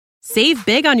Save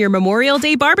big on your Memorial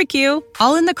Day barbecue,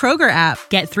 all in the Kroger app.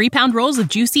 Get 3-pound rolls of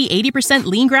juicy 80%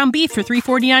 lean ground beef for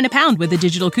 $3.49 a pound with a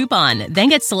digital coupon. Then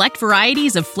get select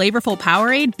varieties of flavorful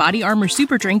Powerade, Body Armor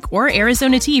Super Drink, or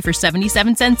Arizona tea for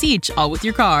 77 cents each, all with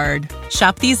your card.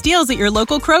 Shop these deals at your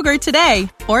local Kroger today,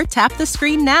 or tap the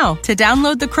screen now to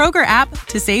download the Kroger app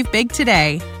to save big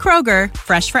today. Kroger,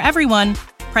 fresh for everyone.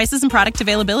 Prices and product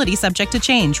availability subject to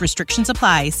change. Restrictions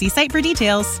apply. See site for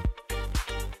details.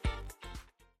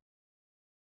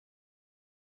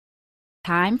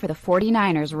 Time for the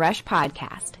 49ers Rush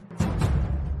Podcast.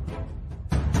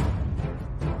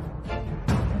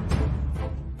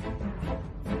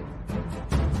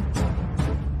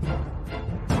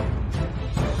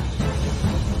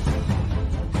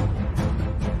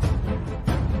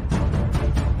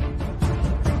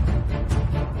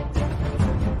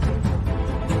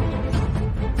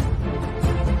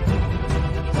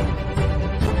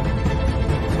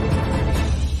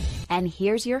 And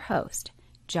here's your host,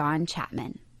 John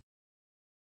Chapman.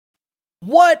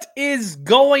 What is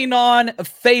going on,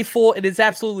 faithful? It is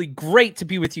absolutely great to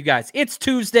be with you guys. It's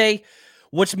Tuesday,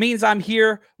 which means I'm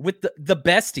here with the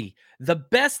bestie, the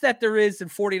best that there is in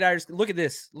 49ers. Look at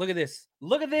this. Look at this.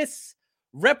 Look at this.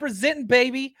 Representing,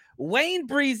 baby. Wayne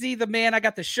Breezy, the man. I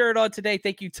got the shirt on today.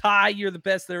 Thank you, Ty. You're the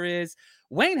best there is.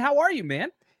 Wayne, how are you, man?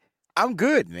 I'm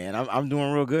good, man. I'm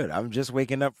doing real good. I'm just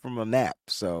waking up from a nap,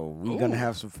 so we're going to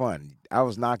have some fun. I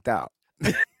was knocked out.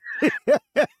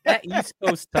 That East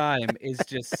Coast time is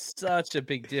just such a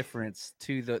big difference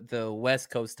to the West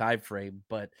Coast time frame.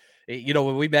 But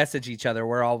when we message each other,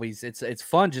 we're always it's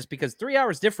fun just because 3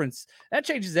 hours difference that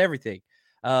changes everything.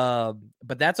 But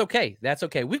that's okay. That's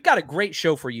okay. We've got a great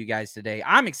show for you guys today.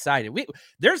 I'm excited.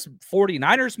 There's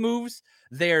 49ers moves.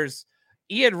 There's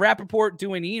Ian Rappaport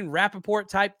doing Ian Rappaport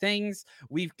type things.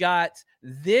 We've got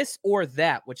this or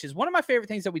that, which is one of my favorite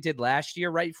things that we did last year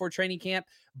right before training camp.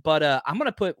 But I'm going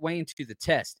to put Wayne to the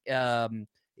test.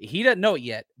 He doesn't know it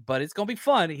yet, but it's going to be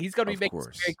fun. He's going to be making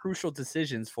some very crucial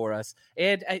decisions for us.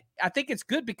 And I think it's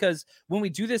good because when we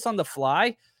do this on the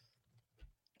fly,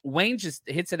 Wayne just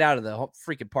hits it out of the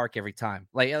freaking park every time.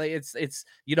 Like it's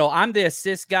I'm the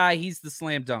assist guy. He's the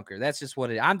slam dunker. That's just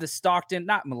what it is. I'm the Stockton,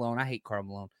 not Malone. I hate Karl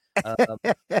Malone.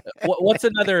 What's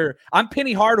another? I'm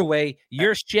Penny Hardaway.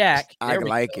 You're Shaq. I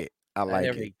like it.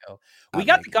 There we go. We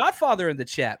got the Godfather in the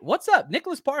chat. What's up?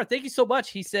 Nicholas Parr, thank you so much.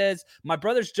 He says, my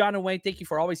brothers John and Wayne, thank you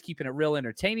for always keeping it real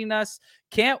entertaining us.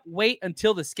 Can't wait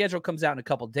until the schedule comes out in a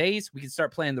couple days. We can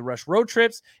start playing the Rush road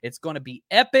trips. It's going to be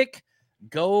epic.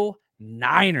 Go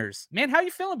Niners. Man, how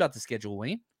you feeling about the schedule,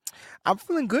 Wayne? I'm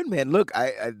feeling good, man. Look,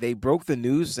 they broke the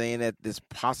news saying that there's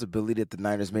possibility that the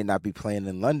Niners may not be playing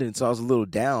in London, so I was a little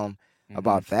down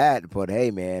about that. But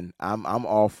hey, man, I'm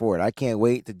all for it. I can't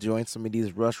wait to join some of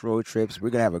these Rush road trips.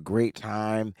 We're gonna have a great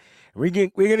time. We're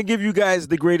gonna give you guys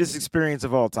the greatest experience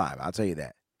of all time. I'll tell you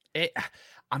that.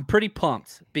 I'm pretty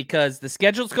pumped because the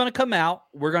schedule's going to come out.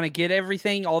 We're going to get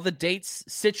everything, all the dates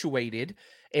situated,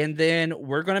 and then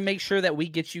we're going to make sure that we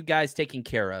get you guys taken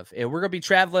care of. And we're going to be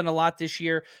traveling a lot this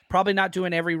year, probably not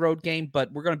doing every road game,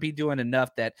 but we're going to be doing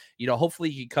enough that, hopefully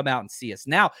you can come out and see us.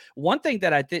 Now, one thing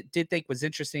that I did think was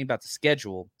interesting about the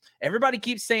schedule, everybody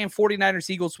keeps saying 49ers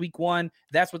Eagles week 1.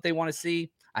 That's what they want to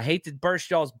see. I hate to burst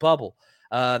y'all's bubble.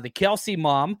 The Kelsey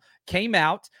mom came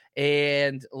out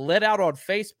and let out on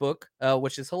Facebook,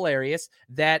 which is hilarious,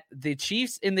 that the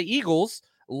Chiefs and the Eagles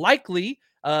likely,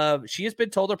 she has been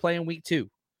told they're playing week 2.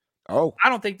 Oh, I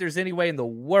don't think there's any way in the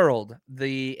world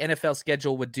the NFL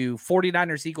schedule would do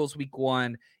 49ers Eagles week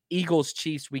 1, Eagles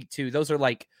Chiefs week 2. Those are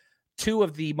like two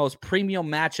of the most premium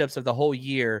matchups of the whole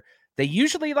year. They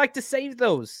usually like to save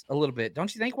those a little bit.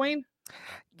 Don't you think, Wayne?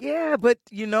 Yeah, but,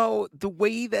 the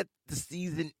way that the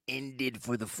season ended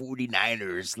for the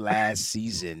 49ers last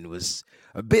season was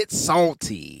a bit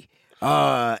salty.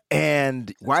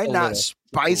 And why not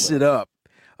spice it up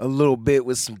a little bit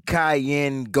with some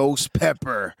cayenne ghost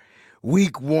pepper?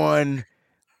 Week 1,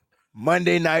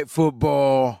 Monday Night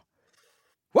Football.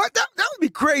 What? That would be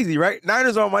crazy, right?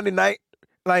 Niners on Monday night,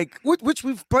 like which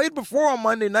we've played before on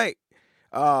Monday night.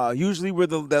 Usually we're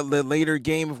the later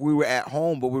game if we were at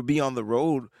home, but we'll be on the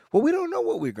road. Well, we don't know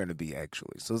what we're going to be,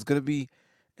 actually. So it's going to be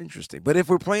interesting. But if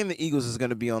we're playing the Eagles, it's going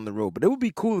to be on the road. But it would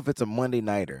be cool if it's a Monday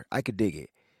nighter. I could dig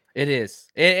it. It is.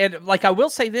 And like, I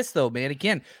will say this, though, man.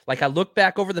 Again, like I look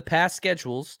back over the past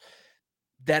schedules,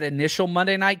 that initial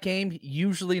Monday night game,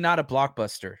 usually not a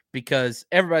blockbuster because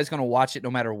everybody's going to watch it no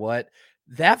matter what.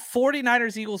 That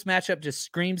 49ers-Eagles matchup just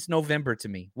screams November to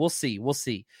me. We'll see. We'll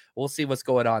see what's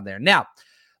going on there. Now,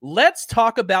 let's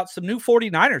talk about some new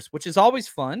 49ers, which is always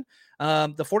fun.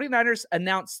 The 49ers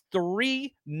announced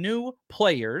 3 new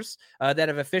players that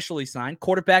have officially signed.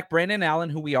 Quarterback Brandon Allen,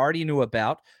 who we already knew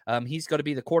about. He's going to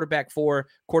be the quarterback 4,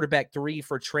 quarterback 3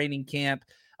 for training camp.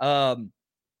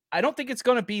 I don't think it's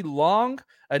going to be long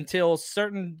until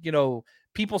certain,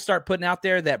 people start putting out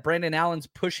there that Brandon Allen's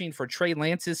pushing for Trey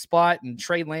Lance's spot and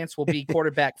Trey Lance will be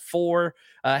quarterback 4.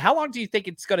 How long do you think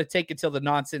it's going to take until the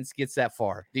nonsense gets that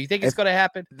far? Do you think it's going to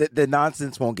happen? The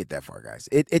nonsense won't get that far, guys.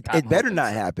 It better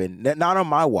not happen. Not on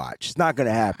my watch. It's not going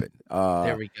to happen.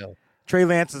 There we go. Trey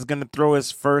Lance is going to throw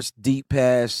his first deep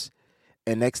pass,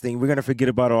 and next thing, we're going to forget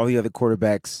about all the other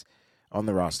quarterbacks on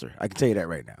the roster. I can tell you that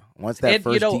right now. Once that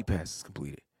first deep pass is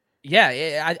completed.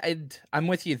 Yeah, I'm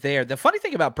with you there. The funny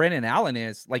thing about Brandon Allen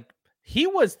is, he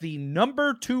was the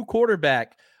number 2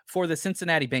 quarterback for the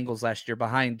Cincinnati Bengals last year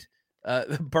behind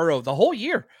Burrow the whole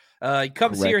year. He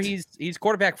comes here, he's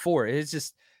quarterback 4. It's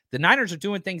just the Niners are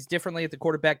doing things differently at the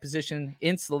quarterback position.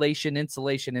 Insulation.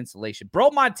 Bro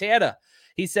Montana,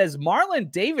 he says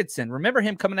Marlon Davidson. Remember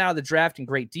him coming out of the draft in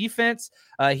great defense?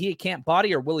 He can't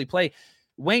body, or will he play?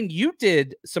 Wayne, you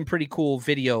did some pretty cool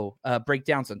video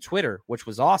breakdowns on Twitter, which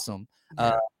was awesome.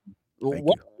 What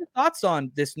are your thoughts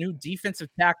on this new defensive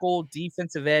tackle,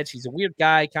 defensive edge? He's a weird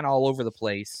guy, kind of all over the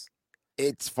place.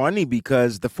 It's funny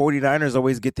because the 49ers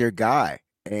always get their guy.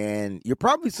 And you're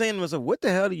probably saying to yourself, what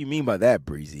the hell do you mean by that,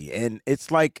 Breezy? And it's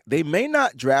like they may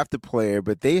not draft a player,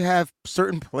 but they have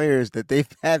certain players that they've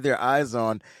had their eyes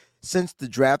on since the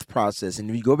draft process.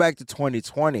 And if you go back to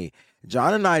 2020,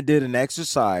 John and I did an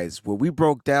exercise where we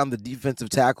broke down the defensive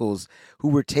tackles who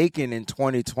were taken in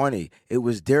 2020. It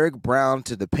was Derek Brown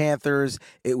to the Panthers.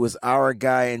 It was our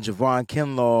guy in Javon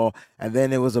Kinlaw. And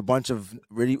then it was a bunch of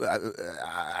really,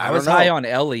 I was high on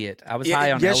Elliott.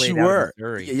 Yes, you were.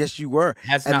 Yes, you were.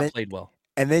 Has not played well.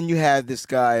 And then you had this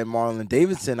guy, Marlon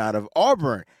Davidson, out of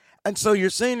Auburn. And so you're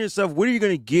saying to yourself, what are you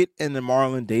going to get in the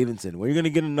Marlon Davidson? Well, you're going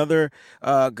to get another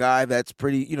guy that's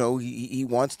pretty, he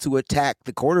wants to attack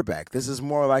the quarterback. This is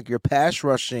more like your pass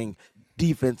rushing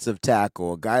defensive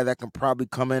tackle, a guy that can probably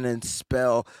come in and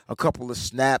spell a couple of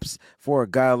snaps for a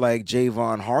guy like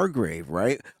Javon Hargrave,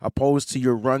 right? Opposed to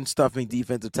your run-stuffing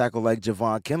defensive tackle like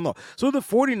Javon Kinlaw. So the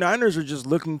 49ers are just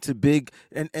looking to build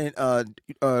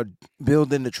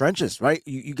in the trenches, right?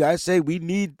 You guys say we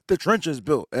need the trenches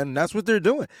built, and that's what they're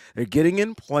doing. They're getting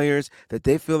in players that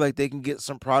they feel like they can get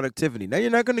some productivity. Now,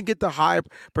 you're not going to get the high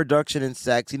production in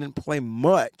sacks. He didn't play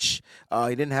much.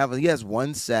 He has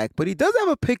 1 sack, but he does have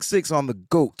a pick 6 on the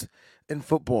GOAT in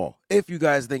football. If you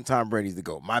guys think Tom Brady's the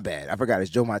GOAT, my bad. I forgot it's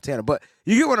Joe Montana. But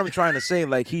you get what I'm trying to say.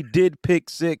 Like, he did pick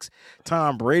 6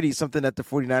 Tom Brady, something that the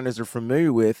 49ers are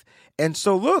familiar with. And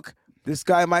so, look, this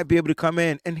guy might be able to come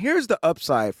in. And here's the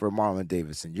upside for Marlon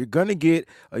Davidson. You're going to get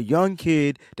a young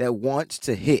kid that wants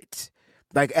to hit.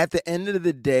 Like, at the end of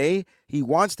the day, he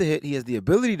wants to hit. He has the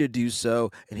ability to do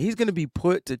so, and he's going to be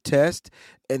put to test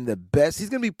and he's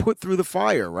going to be put through the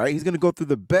fire, right? He's going to go through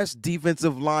the best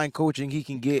defensive line coaching he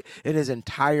can get in his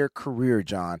entire career,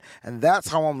 John. And that's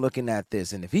how I'm looking at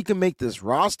this. And if he can make this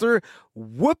roster,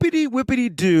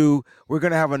 whoopity-do, we're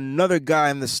going to have another guy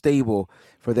in the stable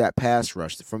for that pass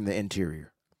rush from the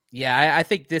interior. Yeah, I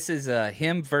think this is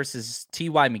him versus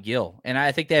T.Y. McGill. And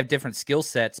I think they have different skill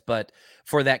sets, but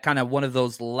for that kind of one of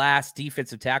those last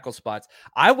defensive tackle spots,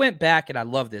 I went back and I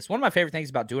love this. One of my favorite things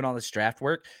about doing all this draft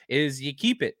work is you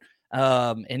keep it.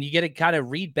 And you get to kind of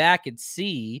read back and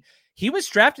see. He was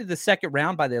drafted the 2nd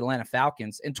round by the Atlanta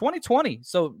Falcons in 2020.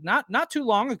 So not too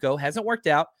long ago, hasn't worked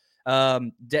out.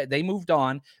 They moved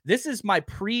on. This is my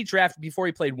pre-draft before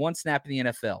he played 1 snap in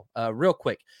the NFL. Real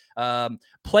quick.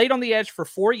 Played on the edge for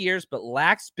 4 years, but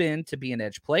lacks spin to be an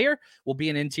edge player. Will be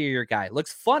an interior guy.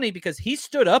 Looks funny because he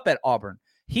stood up at Auburn.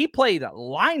 He played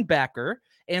linebacker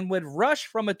and would rush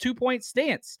from a 2-point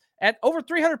stance at over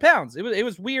 300 pounds. It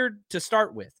was weird to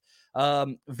start with.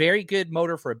 Very good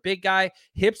motor for a big guy.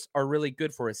 Hips are really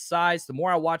good for his size. The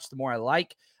more I watch, the more I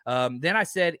like. Then I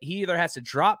said he either has to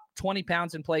drop 20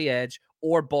 pounds and play edge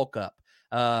or bulk up.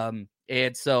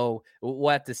 And so we'll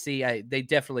have to see. They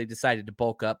definitely decided to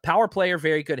bulk up. Power player,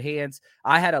 very good hands.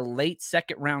 I had a late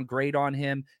 2nd round grade on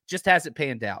him. Just hasn't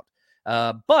panned out.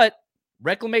 But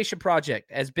reclamation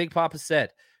project, as Big Papa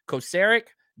said, Kocurek,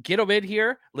 get him in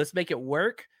here. Let's make it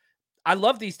work. I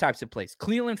love these types of plays.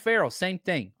 Cleveland Farrell, same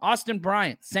thing. Austin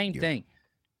Bryant, same thing.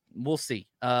 We'll see.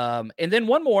 And then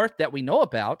one more that we know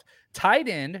about, tight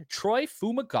end Troy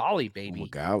Fumagalli, baby.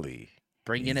 Fumagalli.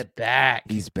 Bringing it back.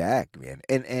 He's back, man.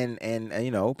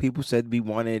 And people said we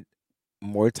wanted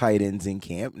more tight ends in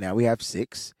camp. Now we have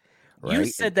 6. right? You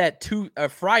said that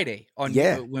Friday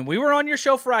when we were on your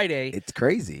show Friday. It's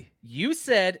crazy. You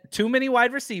said too many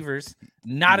wide receivers,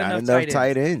 not enough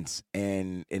tight ends,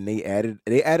 and they added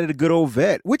a good old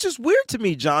vet, which is weird to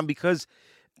me, John, because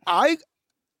I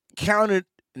counted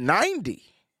 90,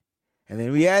 and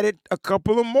then we added a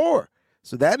couple of more,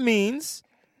 so that means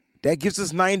that gives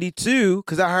us 92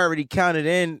 because I already counted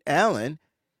in Allen,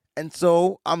 and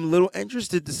so I'm a little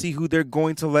interested to see who they're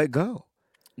going to let go.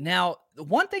 Now,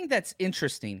 one thing that's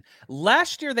interesting,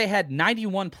 last year they had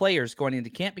 91 players going into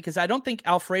camp because I don't think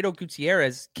Alfredo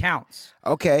Gutierrez counts.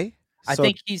 Okay. I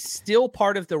think he's still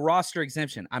part of the roster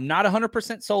exemption. I'm not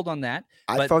 100% sold on that.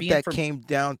 I thought that came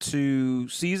down to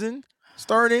season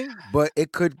starting, but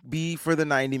it could be for the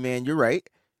 90-man. You're right.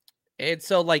 And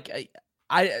so,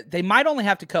 they might only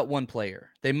have to cut one player.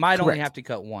 They might only have to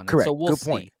cut one. Correct. So we'll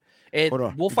see. Point.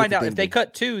 We'll find out. If they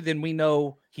cut two, then we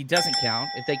know he doesn't count.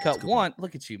 If they cut one,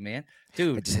 look at you, man.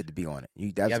 Dude. I just had to be on it.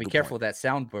 You gotta be careful with that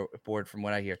soundboard from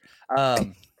what I hear.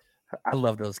 I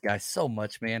love those guys so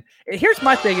much, man. And here's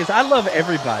my thing is I love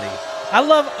everybody. I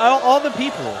love all the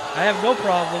people. I have no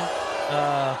problem.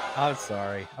 I'm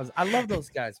sorry. I love those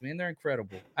guys, man. They're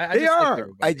incredible. They are.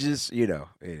 I just, it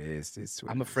is.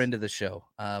 I'm a friend of the show.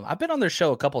 I've been on their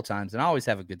show a couple times, and I always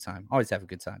have a good time.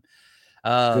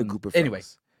 Good group of anyway,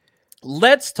 fellas.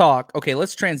 let's talk. Okay,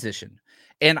 let's transition.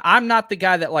 And I'm not the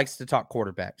guy that likes to talk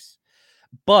quarterbacks,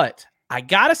 but I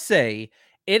gotta say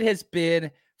it has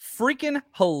been freaking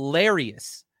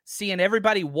hilarious seeing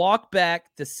everybody walk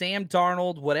back to Sam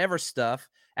Darnold, whatever stuff,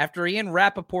 after Ian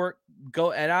Rappaport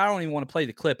go, and I don't even want to play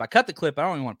the clip. I cut the clip. I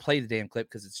don't even want to play the damn clip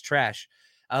because it's trash.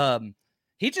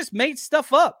 He just made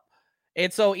stuff up.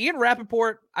 And so Ian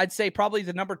Rappaport, I'd say probably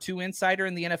the number 2 insider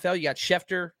in the NFL. You got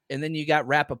Schefter, and then you got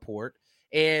Rappaport.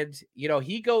 And,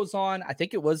 he goes on, I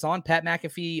think it was on Pat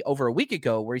McAfee over a week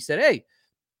ago, where he said, hey,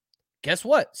 guess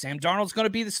what? Sam Darnold's going to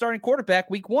be the starting quarterback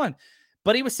week 1.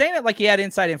 But he was saying it like he had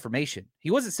inside information. He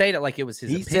wasn't saying it like it was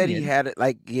his opinion. He said he had it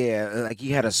like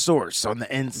he had a source on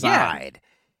the inside.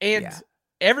 Yeah. And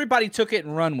everybody took it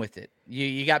and run with it.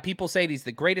 You got people saying he's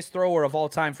the greatest thrower of all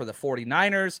time for the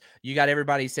 49ers. You got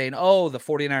everybody saying, oh, the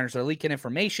 49ers are leaking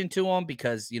information to him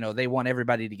because, they want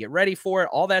everybody to get ready for it,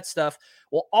 all that stuff.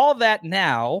 Well, all that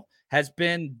now has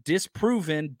been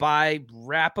disproven by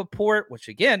Rappaport, which,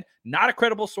 again, not a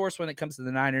credible source when it comes to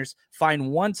the Niners.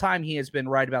 Find one time he has been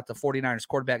right about the 49ers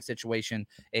quarterback situation,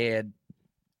 and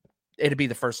it'd be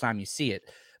the first time you see it.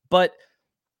 But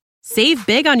save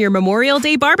big on your Memorial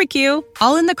Day barbecue,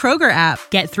 all in the Kroger app.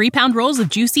 Get 3-pound rolls of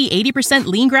juicy 80%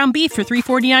 lean ground beef for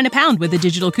 $3.49 a pound with a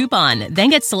digital coupon. Then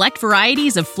get select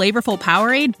varieties of flavorful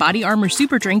Powerade, Body Armor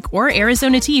Super Drink, or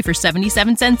Arizona tea for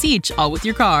 77 cents each, all with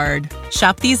your card.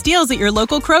 Shop these deals at your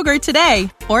local Kroger today,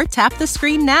 or tap the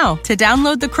screen now to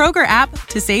download the Kroger app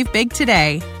to save big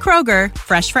today. Kroger,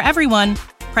 fresh for everyone.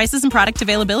 Prices and product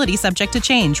availability subject to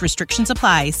change. Restrictions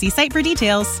apply. See site for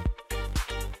details.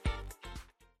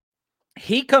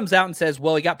 He comes out and says,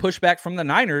 well, he got pushback from the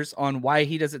Niners on why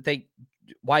he doesn't think,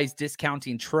 why he's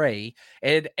discounting Trey,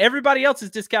 and everybody else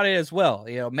is discounted as well.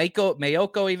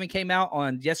 Mayoko even came out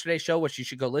on yesterday's show, which you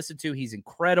should go listen to. He's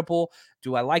incredible.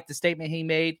 Do I like the statement he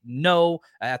made? No,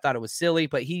 I thought it was silly,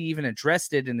 but he even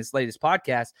addressed it in his latest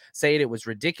podcast, saying it was a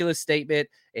ridiculous statement.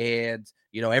 And,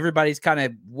 everybody's kind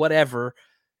of whatever.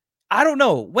 I don't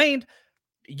know. Wayne,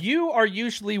 you are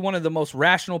usually one of the most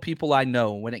rational people I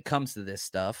know when it comes to this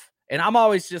stuff. And I'm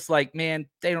always just like, man,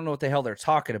 they don't know what the hell they're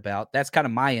talking about. That's kind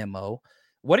of my MO.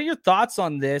 What are your thoughts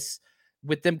on this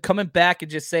with them coming back and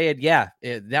just saying,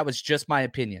 that was just my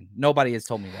opinion? Nobody has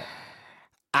told me that.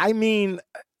 I mean,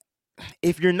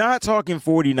 if you're not talking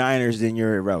 49ers, then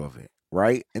you're irrelevant,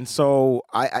 right? And so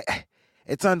I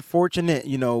it's unfortunate,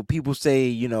 people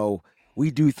say,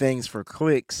 we do things for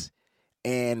clicks,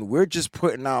 and we're just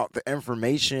putting out the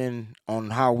information on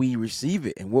how we receive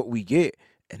it and what we get.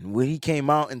 And what he came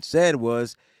out and said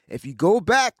was, if you go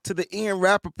back to the Ian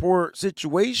Rappaport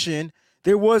situation,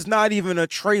 there was not even a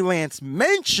Trey Lance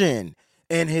mention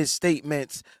in his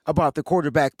statements about the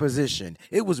quarterback position.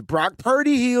 It was Brock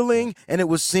Purdy healing, and it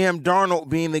was Sam Darnold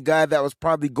being the guy that was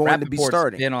probably going to be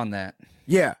starting. Been on that.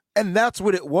 Yeah, and that's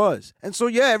what it was. And so,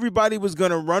 everybody was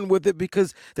going to run with it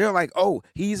because they're like, oh,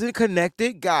 he's a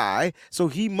connected guy, so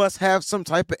he must have some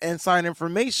type of inside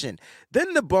information.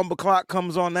 Then the Bumbleclock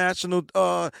comes on national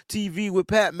TV with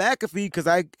Pat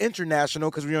McAfee,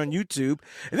 international because we're on YouTube.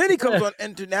 And then he comes on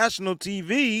international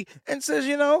TV and says,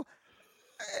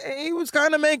 he was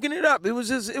kind of making it up. It was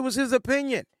his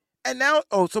opinion. And now,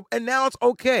 now it's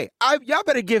okay. Y'all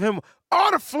better give him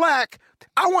all the flack.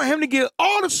 I want him to get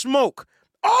all the smoke.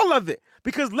 All of it.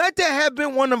 Because let that have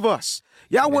been one of us.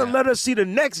 Y'all wouldn't let us see the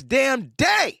next damn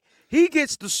day he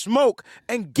gets the smoke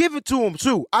and give it to him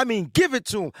too. I mean, give it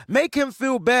to him. Make him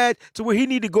feel bad to where he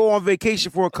need to go on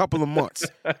vacation for a couple of months.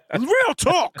 Real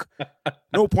talk.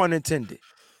 No pun intended.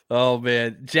 Oh,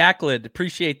 man. Jacqueline,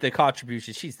 appreciate the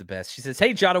contribution. She's the best. She says,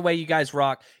 hey, Jonaway, you guys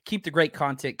rock. Keep the great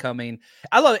content coming.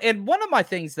 I love it. And one of my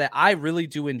things that I really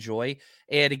do enjoy,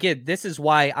 and again, this is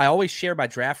why I always share my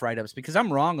draft write-ups, because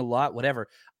I'm wrong a lot, whatever.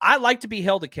 I like to be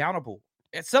held accountable.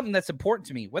 It's something that's important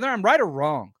to me, whether I'm right or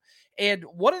wrong. And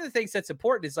one of the things that's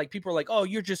important is, like, people are like, oh,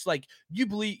 you're just like, you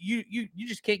believe you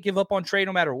just can't give up on Trey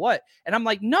no matter what. And I'm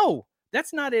like, no,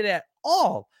 that's not it at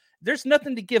all. There's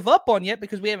nothing to give up on yet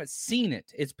because we haven't seen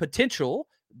it. It's potential.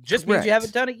 Just means you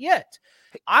haven't done it yet.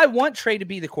 I want Trey to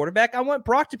be the quarterback. I want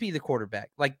Brock to be the quarterback.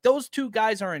 Like, those two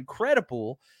guys are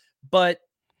incredible, but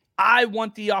I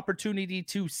want the opportunity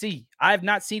to see. I have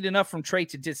not seen enough from Trey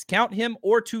to discount him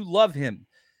or to love him.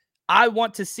 I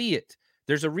want to see it.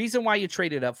 There's a reason why you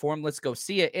traded up for him. Let's go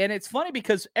see it. And it's funny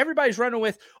because everybody's running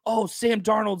with, oh, Sam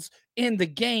Darnold's in the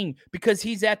game because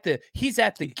he's at the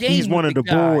game. He's one of the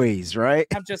boys, right?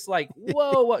 I'm just like,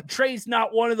 whoa, Trey's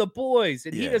not one of the boys.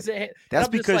 And he doesn't. That's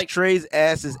because Trey's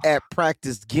ass is at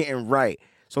practice getting right.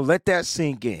 So let that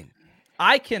sink in.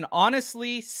 I can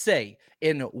honestly say,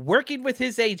 in working with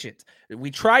his agent,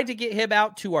 we tried to get him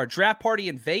out to our draft party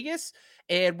in Vegas.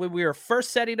 And when we were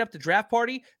first setting up the draft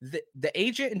party, the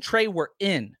agent and Trey were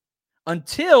in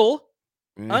until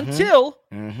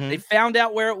they found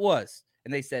out where it was.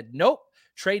 And they said, nope,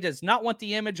 Trey does not want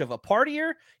the image of a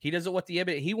partier. He doesn't want the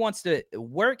image. He wants to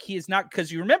work. He is not,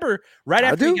 because you remember right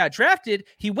after he got drafted,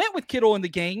 he went with Kittle in the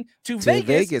gang to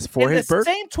Vegas for his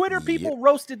birthday. Same Twitter people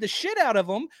roasted the shit out of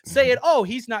him, saying, oh,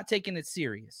 he's not taking it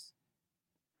serious.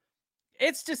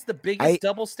 It's just the biggest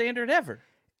double standard ever.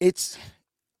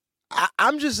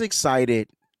 I'm just excited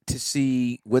to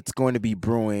see what's going to be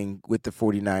brewing with the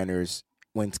 49ers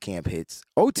once camp hits.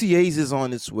 OTAs is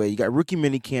on its way. You got rookie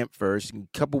mini camp first. A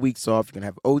couple weeks off. You're going to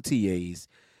have OTAs.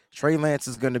 Trey Lance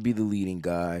is going to be the leading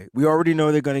guy. We already know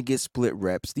they're going to get split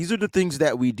reps. These are the things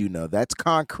that we do know. That's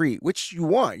concrete, which you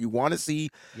want. You want to see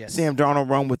Sam Darnold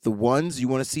run with the ones. You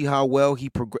want to see how well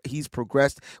he's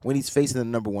progressed when he's facing the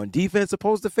number one defense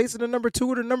opposed to facing the number 2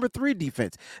 or the number 3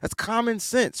 defense. That's common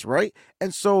sense, right?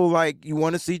 And so, like, you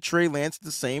want to see Trey Lance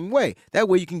the same way. That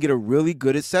way you can get a really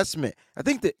good assessment. I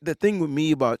think that the thing with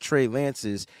me about Trey Lance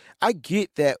is I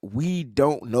get that we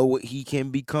don't know what he can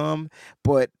become,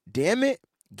 but damn it,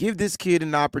 give this kid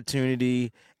an opportunity,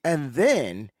 and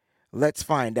then let's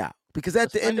find out. Because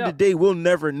at the end of the day, we'll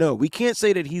never know. We can't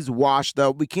say that he's washed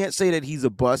up. We can't say that he's a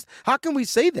bust. How can we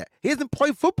say that? He hasn't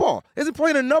played football. He hasn't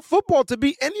played enough football to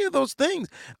be any of those things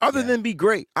other than be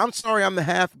great. I'm sorry, I'm the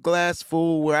half glass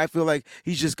full where I feel like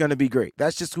he's just going to be great.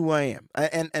 That's just who I am.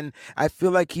 And I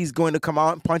feel like he's going to come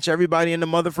out and punch everybody in the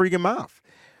mother freaking mouth.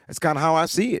 That's kind of how I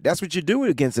see it. That's what you do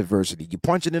against adversity. You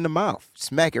punch it in the mouth.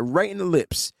 Smack it right in the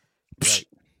lips. Right.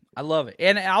 I love it.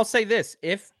 And I'll say this.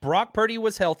 If Brock Purdy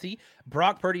was healthy,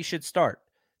 Brock Purdy should start.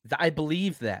 I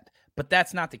believe that. But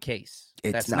that's not the case.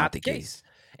 That's not the case.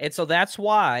 And so that's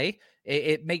why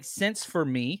it makes sense for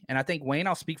me. And I think, Wayne,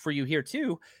 I'll speak for you here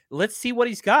too. Let's see what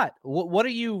he's got. What's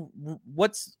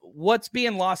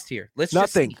being lost here?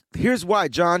 Nothing. Here's why,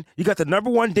 John. You got the number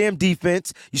one damn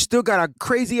defense. You still got a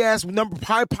crazy ass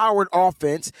high-powered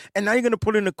offense. And now you're going to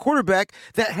put in a quarterback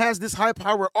that has this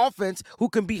high-powered offense who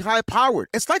can be high-powered.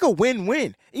 It's like a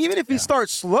win-win. Even if he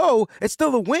starts slow, it's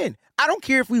still a win. I don't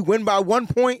care if we win by 1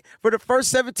 point for the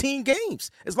first 17 games.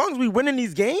 As long as we win in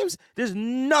these games, there's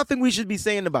nothing we should be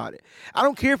saying about it. I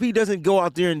don't care if he doesn't go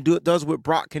out there and does what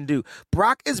Brock can do.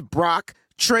 Brock is Brock.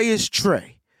 Trey is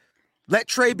Trey. Let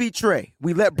Trey be Trey.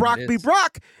 We let Brock be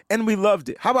Brock, and we loved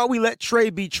it. How about we let Trey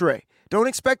be Trey? Don't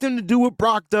expect him to do what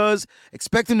Brock does.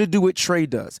 Expect him to do what Trey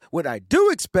does. What I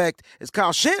do expect is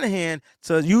Kyle Shanahan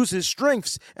to use his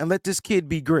strengths and let this kid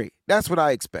be great. That's what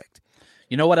I expect.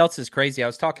 You know what else is crazy? I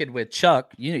was talking with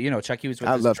Chuck. You know Chuck. He was with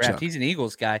us draft. Chuck. He's an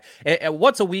Eagles guy. And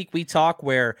once a week we talk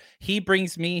where he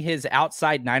brings me his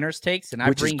outside Niners takes, and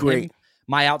I bring him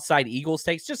my outside Eagles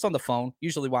takes just on the phone.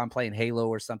 Usually while I'm playing Halo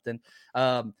or something.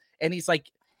 And he's like,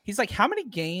 how many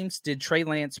games did Trey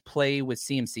Lance play with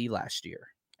CMC last year?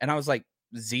 And I was like,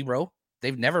 0.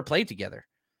 They've never played together.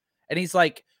 And he's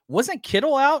like, wasn't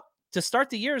Kittle out to start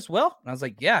the year as well? And I was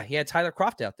like, yeah, he had Tyler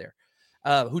Kroft out there.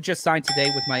 Who just signed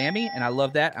today with Miami, and I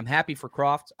love that. I'm happy for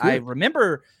Kroft. Good. I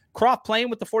remember Kroft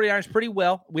playing with the 49ers pretty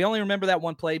well. We only remember that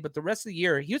one play, but the rest of the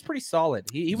year, he was pretty solid.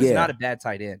 He was not a bad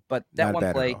tight end, but that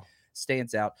one play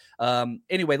stands out.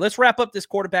 Anyway, let's wrap up this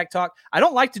quarterback talk. I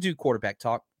don't like to do quarterback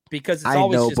talk because it's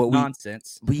always just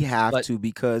nonsense. We have to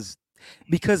because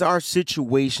our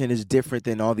situation is different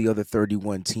than all the other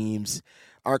 31 teams.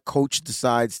 our coach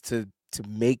decides to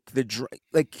make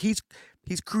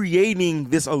he's creating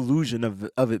this illusion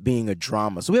of it being a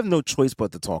drama. So we have no choice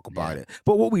but to talk about it.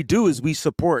 But what we do is we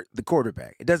support the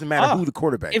quarterback. It doesn't matter who the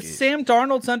quarterback is. If Sam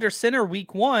Darnold's under center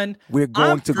week 1, we're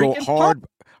going to go hard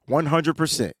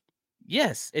 100%.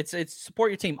 Yes, it's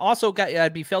support your team. Also,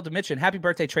 I'd be failed to mention, happy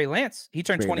birthday, Trey Lance. He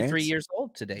turned 23 years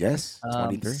old today. Yes,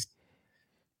 23.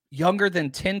 Younger than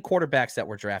 10 quarterbacks that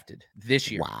were drafted this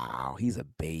year. Wow, he's a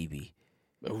baby.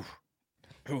 Oof.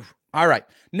 All right,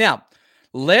 now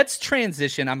let's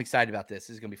transition. I'm excited about this.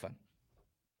 This is going to be fun.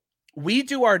 We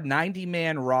do our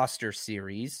 90-man roster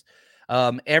series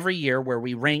every year where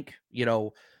we rank,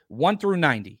 1 through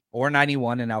 90 or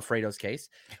 91 in Alfredo's case.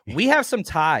 We have some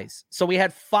ties. So we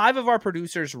had 5 of our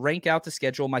producers rank out the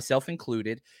schedule, myself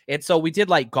included. And so we did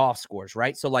like golf scores,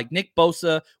 right? So like Nick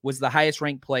Bosa was the highest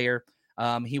ranked player.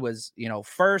 He was,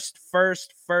 first,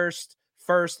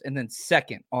 and then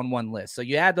second on one list. So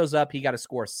you add those up, he got a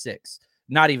score 6.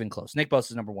 Not even close. Nick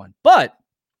Bosa is number 1. But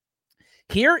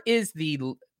here is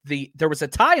there was a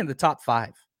tie in the top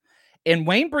 5. And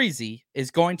Wayne Breezy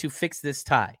is going to fix this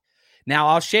tie. Now,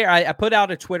 I'll share. I put out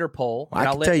a Twitter poll. I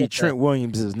can tell you Trent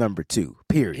Williams is number 2,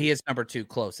 period. He is number 2,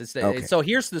 close. So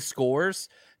here's the scores.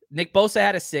 Nick Bosa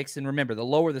had a 6, and remember, the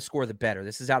lower the score, the better.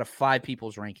 This is out of 5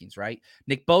 people's rankings, right?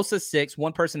 Nick Bosa 6.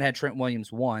 One person had Trent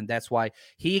Williams 1. That's why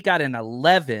he got an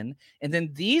 11. And then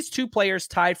these 2 players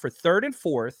tied for 3rd and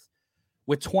 4th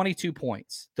with 22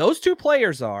 points. Those 2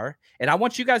 players are, and I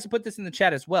want you guys to put this in the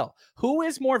chat as well, who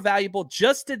is more valuable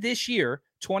just to this year,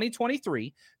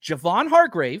 2023, Javon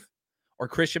Hargrave or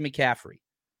Christian McCaffrey?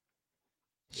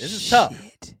 This is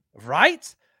tough,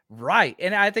 right? Right.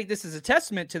 And I think this is a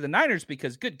testament to the Niners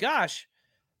because, good gosh,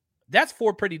 that's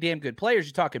 4 pretty damn good players.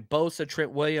 You're talking Bosa,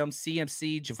 Trent Williams,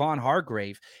 CMC, Javon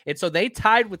Hargrave. And so they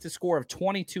tied with the score of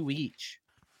 22 each,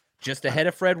 just ahead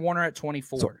of Fred Warner at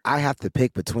 24. So I have to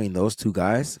pick between those 2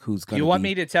 guys. Who's going to You want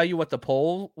me to tell you what the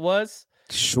poll was?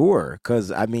 Sure,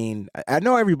 because, I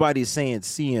know everybody's saying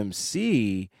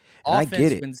CMC, and Offense I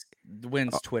get it.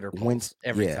 Wins Twitter polls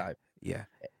every time. Yeah.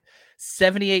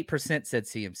 78% said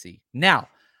CMC. Now,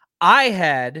 I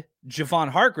had Javon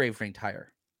Hargrave ranked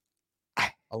higher.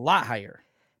 A lot higher.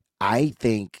 I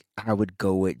think I would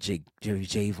go with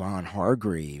Javon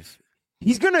Hargrave.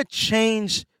 He's going to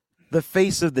change the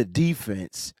face of the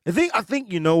defense. I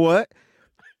think you know what?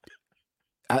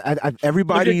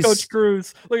 Everybody's Look at Coach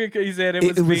Cruz. He said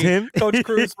it was him. Coach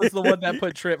Cruz was the one that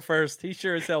put Trent first. He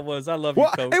sure as hell was. I love you,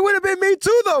 Coach. It would have been me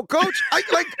too, though, Coach.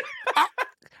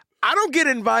 I don't get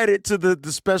invited to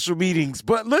the special meetings,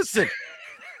 but listen,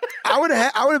 I would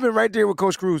have been right there with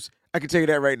Coach Cruz. I can tell you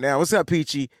that right now. What's up,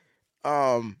 Peachy?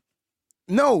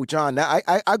 No, John.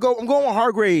 I'm going with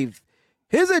Hargrave.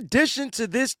 His addition to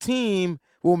this team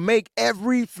will make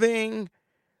everything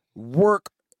work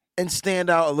and stand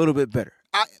out a little bit better.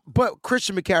 But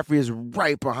Christian McCaffrey is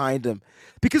right behind him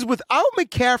because without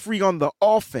McCaffrey on the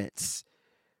offense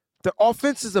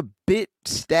is a bit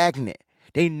stagnant.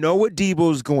 They know what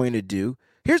Debo's going to do.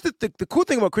 Here's the cool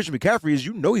thing about Christian McCaffrey is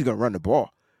he's going to run the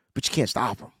ball, but you can't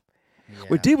stop him. Yeah.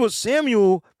 With Debo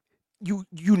Samuel, you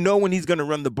know when he's going to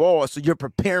run the ball, so you're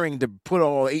preparing to put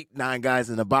all 8-9 guys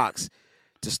in the box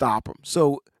to stop him.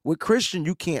 So with Christian,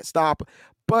 you can't stop him.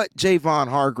 But Javon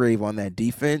Hargrave on that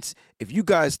defense, if you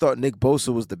guys thought Nick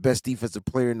Bosa was the best defensive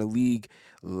player in the league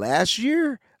last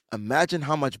year, imagine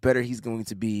how much better he's going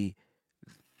to be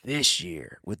this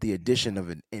year with the addition of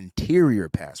an interior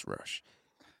pass rush.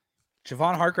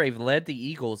 Javon Hargrave led the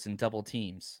Eagles in double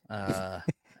teams.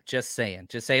 Just saying.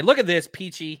 Look at this,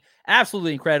 Peachy.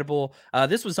 Absolutely incredible.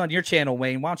 This was on your channel,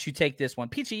 Wayne. Why don't you take this one?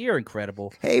 Peachy, you're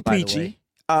incredible. Hey, Peachy.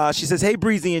 She says, hey,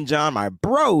 Breezy and John, my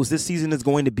bros, this season is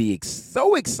going to be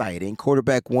so exciting.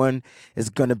 Quarterback 1 is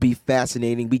going to be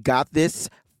fascinating. We got this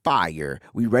fire.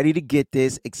 We ready to get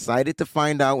this. Excited to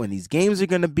find out when these games are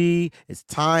going to be. It's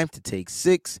time to take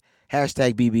 6.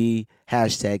 #BB,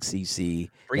 #CC.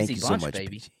 Breezy Thank you bunch, so much, baby.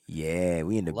 Peachy. Yeah,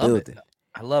 we in the Love building.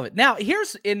 I love it. Now,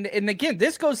 here's, and again,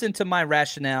 this goes into my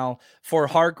rationale for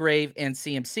Hargrave and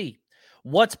CMC.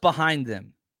 What's behind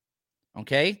them?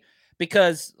 Okay?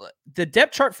 Because the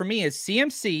depth chart for me is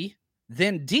CMC,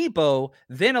 then Debo,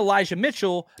 then Elijah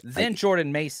Mitchell, then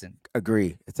Jordan Mason.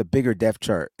 Agree. It's a bigger depth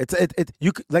chart.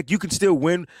 You can still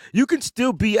win. You can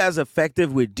still be as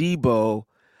effective with Debo.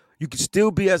 You can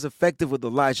still be as effective with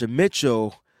Elijah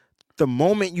Mitchell. The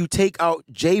moment you take out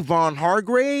Javon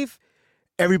Hargrave,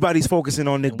 everybody's focusing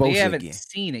on Nick Bosa again. We haven't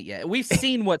seen it yet. We've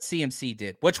seen what CMC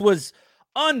did, which was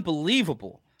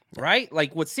unbelievable. right?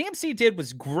 Like what CMC did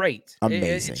was great.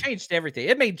 Amazing. It changed everything.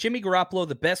 It made Jimmy Garoppolo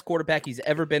the best quarterback he's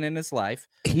ever been in his life.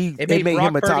 It made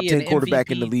him a top 10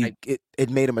 quarterback in the league. Type. It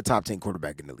made him a top 10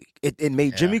 quarterback in the league. It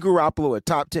made Jimmy Garoppolo a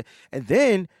top 10. And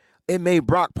then it made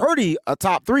Brock Purdy a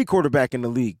top 3 quarterback in the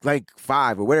league, like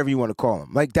 5 or whatever you want to call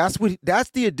him. Like that's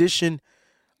the addition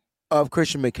of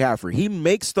Christian McCaffrey. He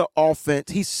makes the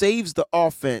offense, he saves the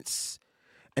offense,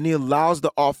 and he allows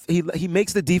he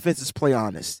makes the defenses play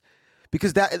honest.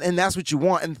 Because that's what you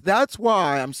want. And that's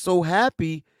why I'm so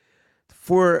happy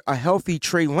for a healthy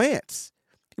Trey Lance.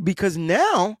 Because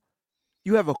now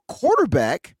you have a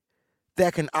quarterback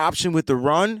that can option with the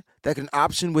run, that can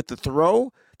option with the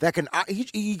throw, that can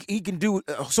he can do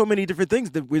so many different things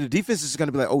where the defense is going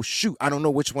to be like, oh, shoot, I don't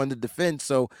know which one to defend.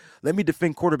 So let me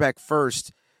defend quarterback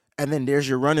first. And then there's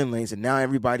your running lanes. And now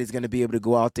everybody's going to be able to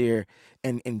go out there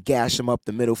and gash them up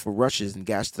the middle for rushes and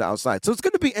gash to the outside. So it's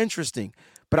going to be interesting.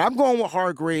 But I'm going with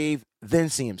Hargrave, then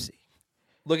CMC.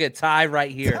 Look at Ty right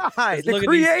here. Ty, the Look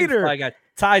creator. At these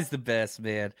Ty's the best,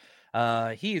 man.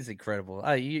 He is incredible.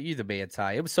 You're the man,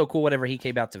 Ty. It was so cool whenever he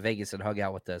came out to Vegas and hung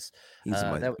out with us. He's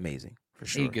amazing, for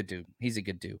sure. He's a good dude. He's a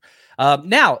good dude.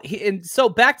 Now, so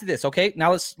back to this, okay?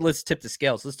 Now let's tip the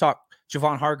scales. Let's talk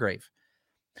Javon Hargrave.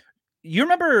 You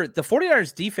remember the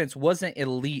 49ers defense wasn't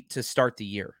elite to start the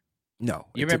year. No.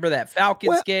 You remember that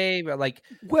Falcons game? Like,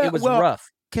 it was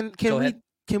rough.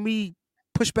 Can we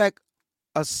push back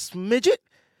a smidget?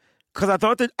 Because I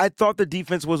thought the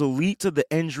defense was elite to the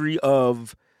injury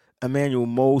of Emmanuel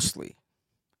Mosley,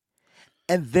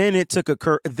 and then it took a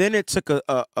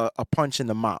punch in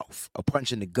the mouth, a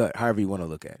punch in the gut, however you want to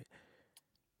look at it.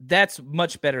 That's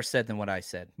much better said than what I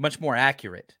said. Much more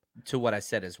accurate to what I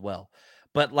said as well.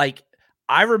 But like,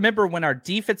 I remember when our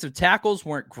defensive tackles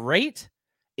weren't great,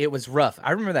 it was rough.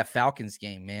 I remember that Falcons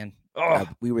game, man. Oh,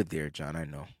 we were there, John. I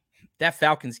know. That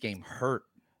Falcons game hurt.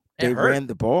 They ran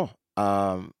the ball.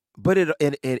 But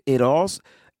it also,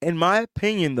 in my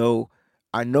opinion, though,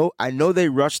 I know they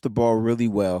rushed the ball really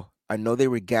well. I know they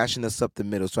were gashing us up the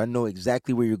middle, so I know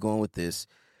exactly where you're going with this.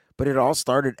 But it all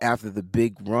started after the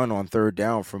big run on third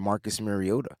down from Marcus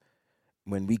Mariota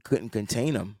when we couldn't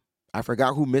contain him. I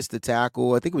forgot who missed the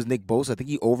tackle. I think it was Nick Bosa. I think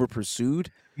he over-pursued.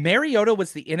 Mariota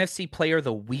was the NFC Player of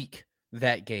the Week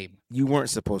that game. You weren't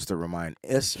supposed to remind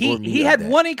us. He had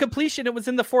one incompletion. It was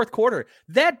in the fourth quarter.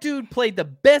 That dude played the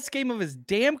best game of his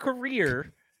damn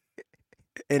career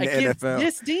in the NFL.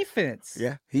 This defense.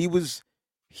 Yeah, he was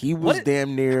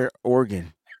damn near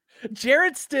Oregon.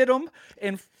 Jarrett Stidham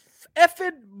and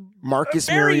effing Marcus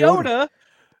Mariota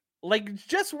like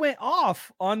just went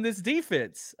off on this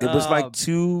defense. It was like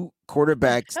two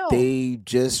quarterbacks they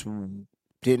just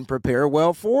didn't prepare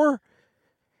well for,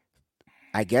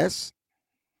 I guess.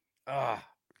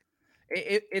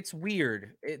 It's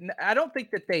weird. I don't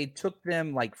think that they took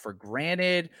them like for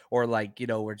granted or like,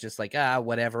 we're just like,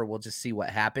 whatever, we'll just see what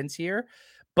happens here.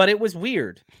 But it was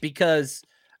weird because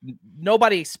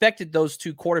nobody expected those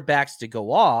two quarterbacks to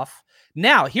go off.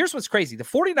 Now, here's what's crazy. The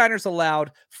 49ers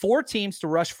allowed 4 teams to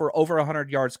rush for over 100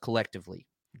 yards collectively.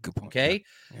 Good point. Okay.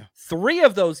 Yeah. 3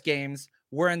 of those games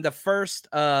were in the first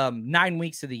 9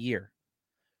 weeks of the year.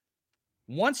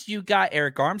 Once you got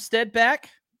Eric Armstead back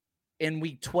in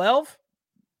week 12,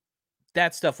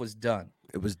 that stuff was done.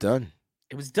 It was done.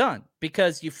 It was done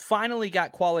because you finally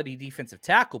got quality defensive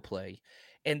tackle play.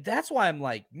 And that's why I'm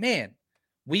like, man,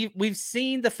 we've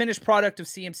seen the finished product of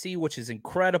CMC, which is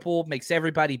incredible, makes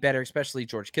everybody better, especially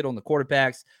George Kittle and the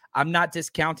quarterbacks. I'm not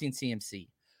discounting CMC.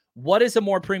 What is a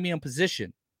more premium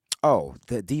position? Oh,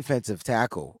 the defensive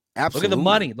tackle. Absolutely. Look at the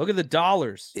money. Look at the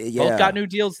dollars. Yeah. Both got new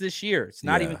deals this year. It's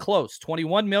not even close.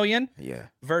 $21 million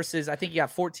versus I think you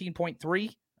got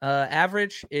 14.3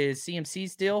 average is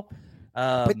CMC's deal.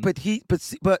 But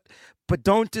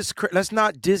don't let's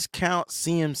not discount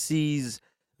CMC's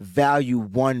value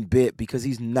one bit because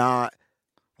he's not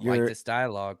like this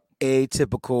dialogue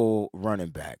atypical running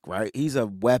back, right? He's a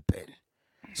weapon.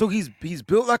 So he's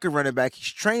built like a running back.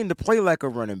 He's trained to play like a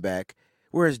running back.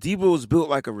 Whereas Debo is built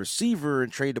like a receiver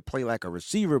and trained to play like a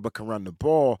receiver, but can run the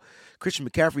ball. Christian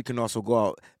McCaffrey can also go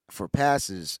out for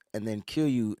passes and then kill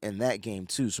you in that game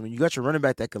too. So when you got your running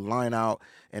back that can line out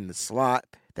in the slot,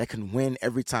 that can win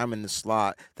every time in the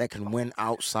slot, that can win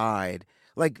outside,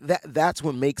 like that's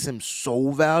what makes him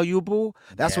so valuable.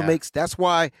 That's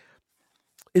why.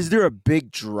 Is there a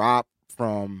big drop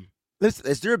from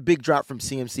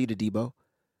CMC to Debo?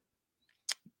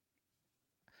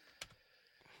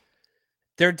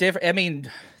 They're different. I mean,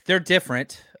 they're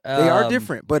different. They are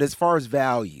different, but as far as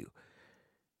value,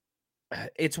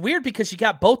 it's weird because you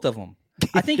got both of them.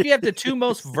 I think you have the two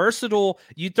most versatile.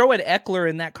 You throw in Eckler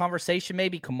in that conversation,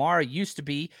 maybe Kamara used to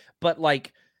be, but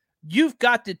like you've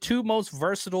got the two most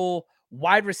versatile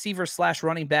wide receiver /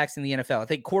 running backs in the NFL. I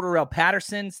think Cordarrelle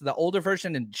Patterson's the older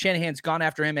version, and Shanahan's gone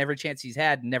after him every chance he's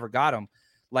had and never got him.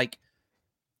 Like,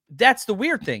 that's the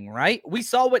weird thing, right? We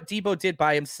saw what Debo did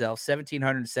by himself,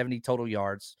 1,770 total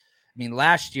yards. I mean,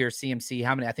 last year, CMC,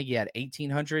 how many? I think he had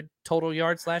 1,800 total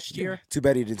yards last year. Too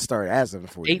bad he didn't start as a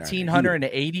 49er.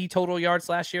 1,880 total yards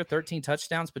last year, 13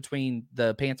 touchdowns between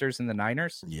the Panthers and the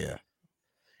Niners. Yeah.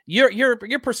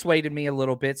 You're persuaded me a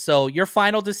little bit. So your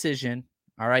final decision,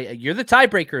 all right, you're the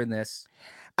tiebreaker in this.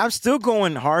 I'm still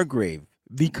going Hargrave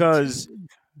because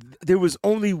there was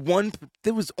only one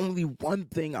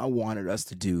thing I wanted us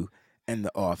to do in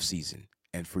the offseason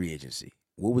and free agency.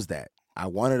 What was that? I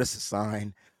wanted us to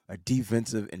sign a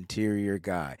defensive interior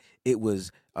guy. It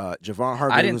was Javon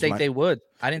Hargrave. I didn't think they would.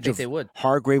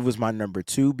 Hargrave was my number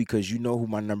 2 because you know who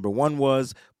my number 1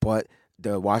 was, but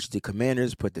the Washington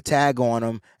Commanders put the tag on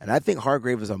him, and I think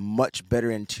Hargrave is a much better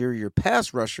interior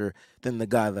pass rusher than the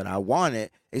guy that I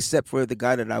wanted, except for the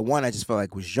guy that I wanted, I just felt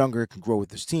like was younger, can grow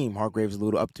with his team. Hargrave's a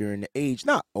little up there in the age,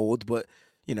 not old, but,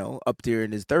 up there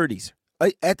in his 30s.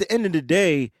 At the end of the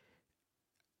day,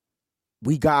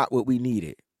 we got what we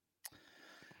needed.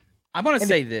 I'm going to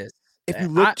say this. If you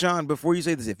look, John, before you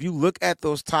say this, if you look at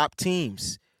those top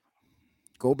teams,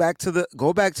 go back to the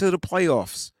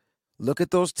playoffs. Look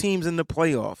at those teams in the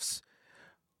playoffs.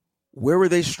 Where were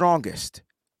they strongest?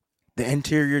 The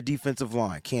interior defensive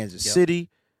line. Kansas City,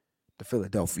 the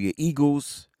Philadelphia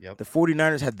Eagles. The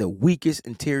 49ers had the weakest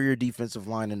interior defensive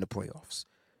line in the playoffs.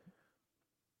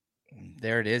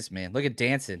 There it is, man. Look at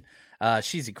Danson.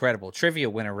 She's incredible. Trivia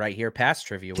winner right here. Past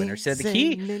trivia winner. Said the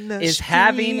key is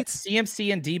having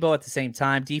CMC and Debo at the same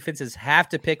time. Defenses have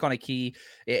to pick on a key.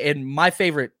 And my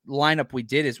favorite lineup we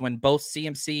did is when both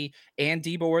CMC and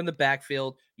Debo were in the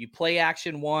backfield. You play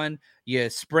action one, you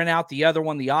sprint out the other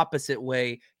one the opposite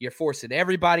way. You're forcing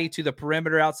everybody to the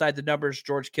perimeter outside the numbers.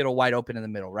 George Kittle wide open in the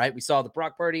middle, right? We saw the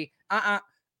Brock Purdy,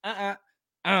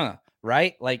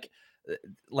 right? Like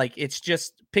it's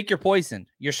just pick your poison.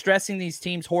 You're stressing these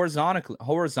teams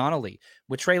horizontally.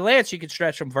 With Trey Lance, you can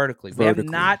stretch them vertically. We have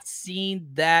not seen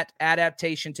that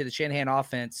adaptation to the Shanahan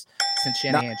offense since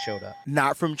Shanahan showed up.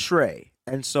 Not from Trey.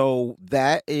 And so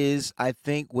that is, I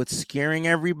think, what's scaring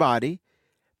everybody,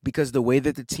 because the way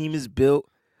that the team is built,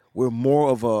 we're more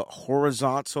of a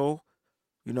horizontal,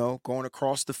 going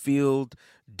across the field,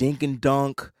 dink and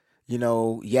dunk,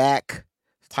 yak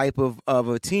type of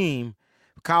a team.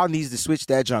 Kyle needs to switch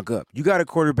that junk up. You got a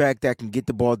quarterback that can get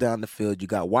the ball down the field. You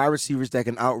got wide receivers that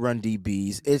can outrun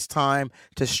DBs. It's time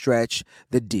to stretch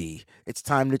the D. It's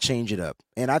time to change it up.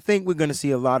 And I think we're going to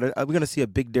see a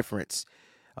big difference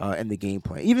in the game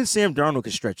plan. Even Sam Darnold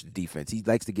can stretch the defense. He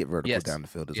likes to get vertical down the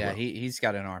field as well. Yeah, he's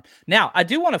got an arm. Now, I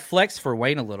do want to flex for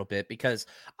Wayne a little bit because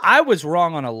I was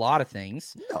wrong on a lot of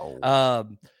things. No.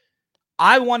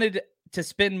 I wanted to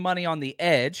spend money on the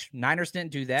edge. Niners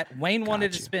didn't do that. Wayne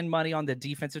wanted to spend money on the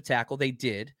defensive tackle. They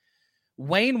did.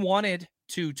 Wayne wanted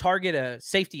to target a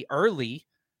safety early.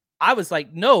 I was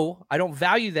like, no, I don't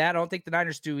value that. I don't think the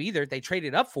Niners do either. They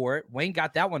traded up for it. Wayne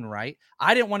got that one right.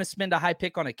 I didn't want to spend a high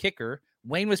pick on a kicker.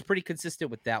 Wayne was pretty consistent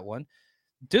with that one.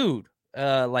 Dude,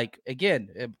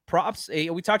 props.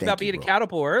 We talked about being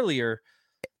accountable earlier.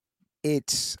 I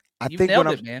think nailed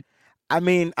it, man. I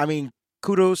mean,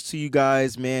 kudos to you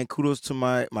guys, man. Kudos to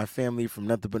my family from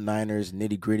Nothing But Niners,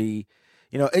 Nitty Gritty.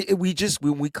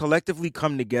 When we collectively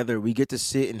come together, we get to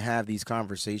sit and have these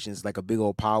conversations like a big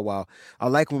old powwow. I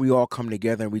like when we all come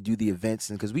together and we do the events,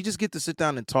 and because we just get to sit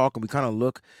down and talk, and we kind of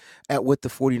look at what the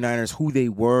 49ers, who they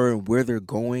were and where they're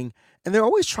going, and they're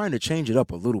always trying to change it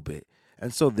up a little bit.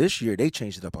 And so this year they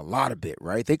changed it up a lot a bit,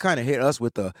 right? They kind of hit us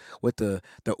with the ookie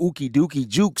dookie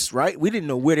jukes, right? We didn't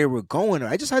know where they were going.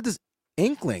 I just had this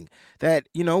inkling that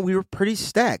we were pretty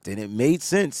stacked, and it made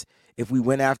sense if we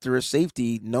went after a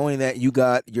safety, knowing that you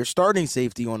got your starting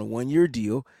safety on a 1-year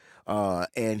deal,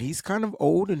 and he's kind of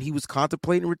old and he was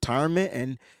contemplating retirement,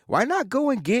 and why not go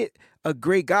and get a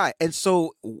great guy? And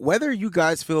so whether you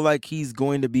guys feel like he's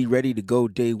going to be ready to go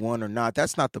day one or not,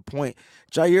 that's not the point.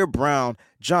 Jair Brown,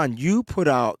 John, you put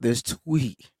out this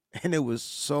tweet and it was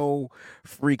so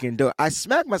freaking dope. I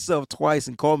smacked myself twice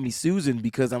and called me Susan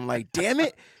because I'm like, damn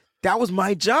it. That was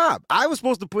my job. I was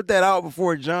supposed to put that out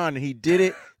before John, and he did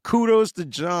it. Kudos to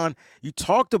John. You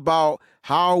talked about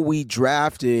how we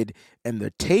drafted and the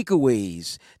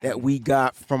takeaways that we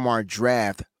got from our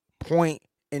draft. Point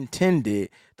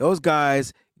intended. Those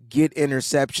guys get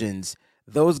interceptions.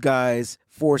 Those guys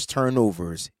force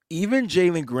turnovers. Even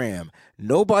Jalen Graham.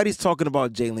 Nobody's talking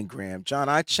about Jalen Graham. John,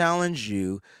 I challenge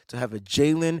you to have a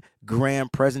Jalen Graham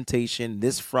presentation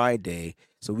this Friday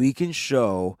so we can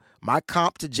show My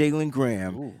comp to Jalen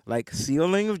Graham, like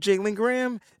ceiling of Jalen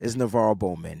Graham, is Navarro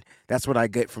Bowman. That's what I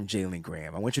get from Jalen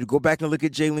Graham. I want you to go back and look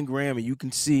at Jalen Graham, and you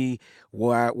can see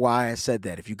why I said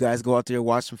that. If you guys go out there and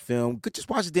watch some film, just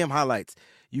watch the damn highlights.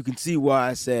 You can see why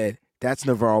I said that's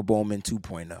Navarro Bowman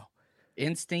 2.0.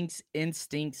 Instincts,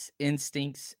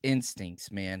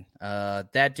 man.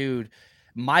 That dude,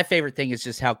 my favorite thing is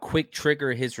just how quick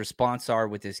trigger his response are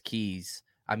with his keys.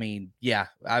 I mean, yeah,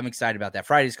 I'm excited about that.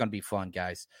 Friday's going to be fun,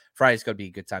 guys. Friday's going to be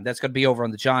a good time. That's going to be over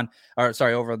on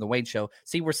over on the Wayne Show.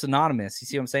 See, we're synonymous. You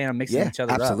see what I'm saying? I'm mixing each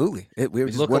other absolutely. up. We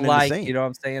look alike. You know what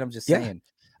I'm saying? I'm just saying.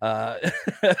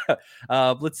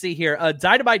 Let's see here.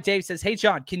 Dynamite Dave says, "Hey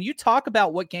John, can you talk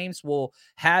about what games will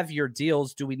have your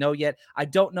deals? Do we know yet? I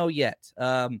don't know yet.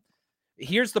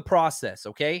 Here's the process.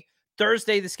 Okay,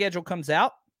 Thursday the schedule comes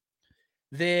out.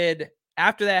 Then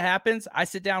after that happens, I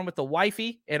sit down with the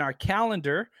wifey and our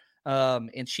calendar,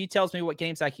 and she tells me what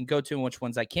games I can go to and which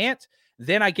ones I can't.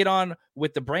 Then I get on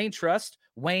with the Brain Trust,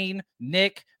 Wayne,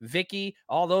 Nick, Vicky,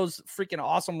 all those freaking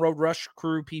awesome Road Rush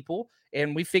crew people,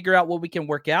 and we figure out what we can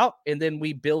work out, and then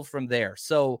we build from there.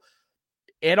 So,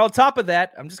 and on top of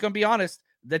that, I'm just going to be honest,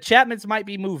 the Chapmans might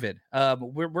be moving.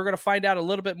 We're going to find out a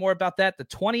little bit more about that the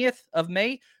 20th of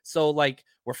May. So, like,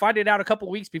 we're finding out a couple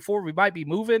of weeks before we might be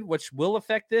moving, which will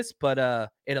affect this, but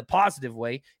in a positive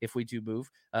way if we do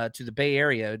move to the Bay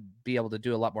Area, be able to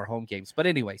do a lot more home games. But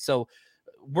anyway, so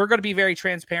we're going to be very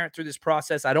transparent through this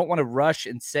process. I don't want to rush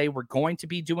and say we're going to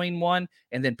be doing one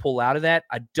and then pull out of that.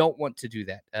 I don't want to do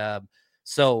that.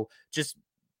 So just,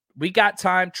 we got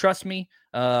time. Trust me.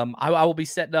 I will be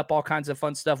setting up all kinds of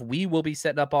fun stuff. We will be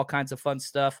setting up all kinds of fun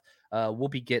stuff. We'll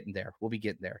be getting there.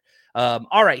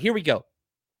 All right, here we go.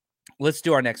 Let's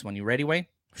do our next one. You ready, Wayne?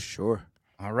 Sure.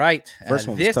 All right. First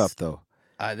one's tough, though.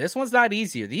 This one's not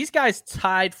easier. These guys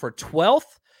tied for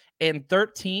 12th and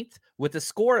 13th with a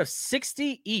score of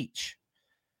 60 each.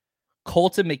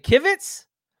 Colton McKivitz,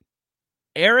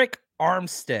 Eric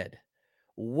Armstead.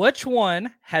 Which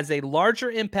one has a larger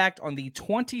impact on the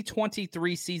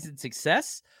 2023 season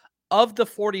success of the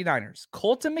 49ers?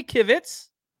 Colton McKivitz,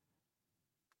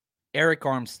 Eric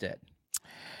Armstead.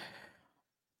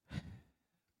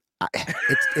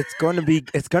 It's going to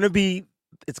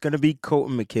be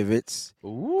Colton McKivitz.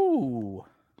 Ooh.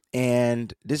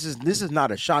 And this is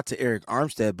not a shot to Eric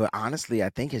Armstead, but honestly, I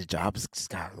think his job's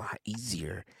got a lot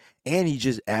easier. And he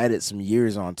just added some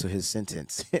years onto his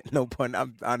sentence. No pun.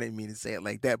 I didn't mean to say it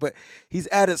like that, but he's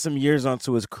added some years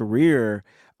onto his career.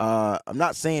 I'm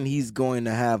not saying he's going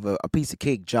to have a piece of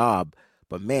cake job,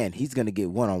 but man, he's going to get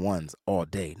one-on-ones all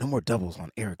day. No more doubles on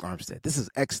Eric Armstead. This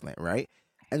is excellent, right?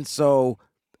 And so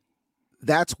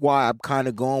that's why I'm kind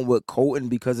of going with Colton,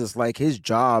 because it's like his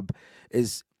job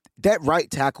is that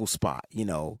right tackle spot,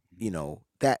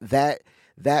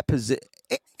 that position.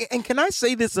 And can I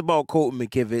say this about Colton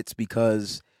McKivitz?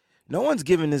 Because no one's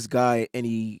giving this guy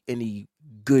any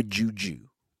good juju.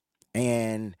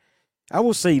 And I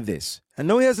will say this. I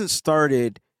know he hasn't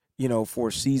started, for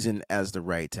a season as the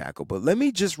right tackle, but let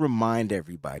me just remind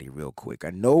everybody real quick. I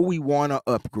know we want to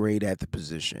upgrade at the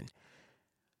position.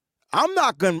 I'm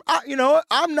not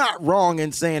wrong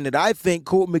in saying that I think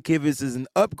Colton McKivitz is an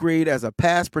upgrade as a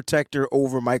pass protector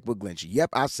over Mike McGlinchey.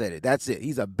 Yep, I said it. That's it.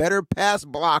 He's a better pass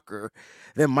blocker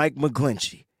than Mike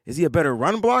McGlinchey. Is he a better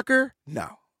run blocker?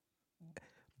 No.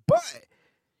 But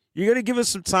you're going to give us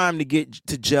some time to get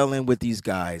to gel in with these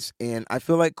guys. And I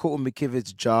feel like Colton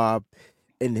McKivitz's job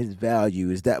and his value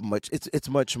is that much. It's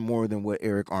much more than what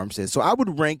Eric Armstead. So I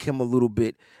would rank him a little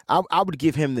bit. I would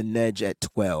give him the nudge at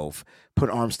 12,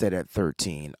 put Armstead at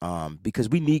 13, because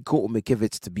we need Colton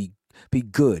McKivitz to be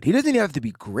good. He doesn't even have to be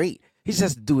great. He just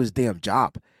has to do his damn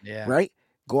job. Yeah. Right?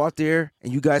 Go out there,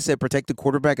 and you guys said protect the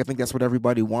quarterback. I think that's what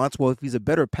everybody wants. Well, if he's a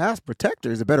better pass protector,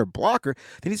 he's a better blocker,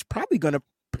 then he's probably going to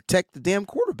protect the damn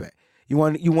quarterback. You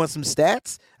want some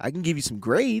stats? I can give you some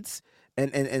grades.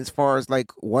 And as far as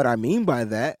like what I mean by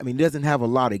that, I mean, he doesn't have a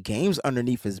lot of games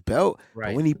underneath his belt. Right.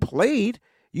 But when he played,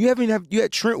 you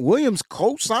had Trent Williams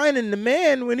co-signing the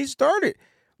man when he started.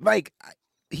 Like,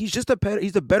 he's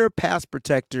a better pass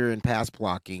protector and pass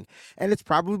blocking. And it's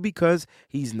probably because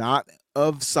he's not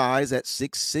of size at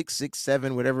 6'6",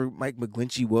 6'7", whatever Mike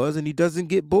McGlinchey was, and he doesn't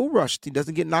get bull rushed. He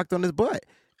doesn't get knocked on his butt.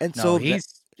 And no, so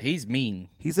he's mean.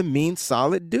 He's a mean,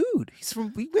 solid dude.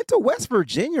 We went to West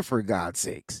Virginia, for God's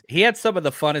sakes. He had some of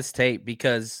the funnest tape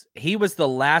because he was the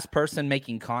last person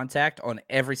making contact on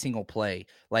every single play.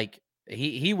 Like,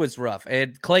 he was rough.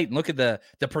 And Clayton, look at the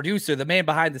producer, the man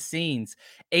behind the scenes,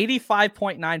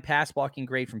 85.9 pass blocking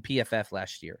grade from PFF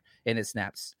last year in his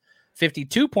snaps.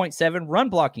 52.7 run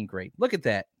blocking grade. Look at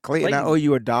that. Clayton, I owe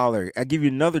you $1. I give you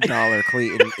another $,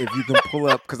 Clayton, if you can pull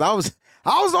up, because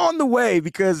I was on the way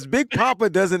because Big Papa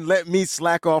doesn't let me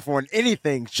slack off on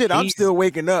anything. Shit, I'm still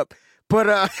waking up.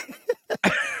 But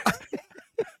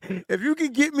if you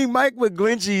can get me Mike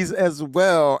McGlinchey's as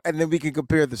well, and then we can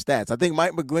compare the stats. I think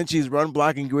Mike McGlinchey's run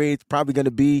blocking grade is probably going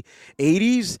to be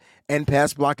 80s, and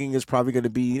pass blocking is probably going to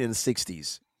be in the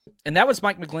 60s. And that was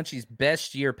Mike McGlinchey's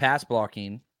best year pass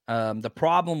blocking. The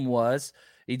problem was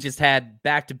he just had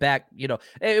back-to-back,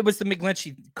 it was the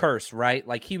McGlinchey curse, right?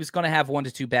 Like he was going to have 1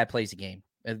 to 2 bad plays a game.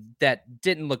 That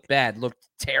didn't look bad, looked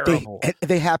terrible.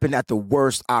 They happened at the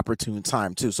worst opportune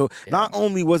time, too. So not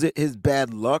only was it his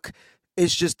bad luck,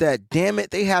 it's just that, damn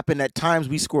it, they happen at times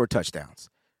we score touchdowns.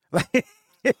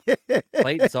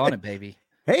 Clayton's on it, baby.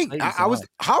 Hey, I was,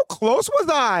 how close was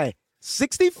I?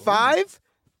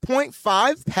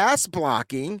 65.5 pass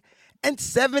blocking and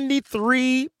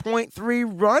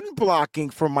 73.3 run blocking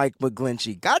for Mike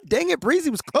McGlinchey. God dang it, Breezy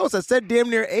was close. I said damn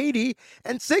near 80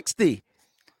 and 60.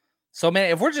 So,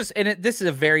 man, if we're just in it, this is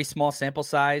a very small sample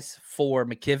size for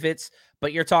McKivitz,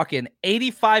 but you're talking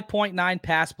 85.9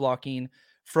 pass blocking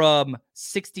from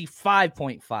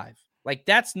 65.5. Like,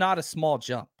 that's not a small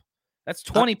jump. That's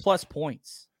 20 plus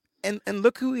points. And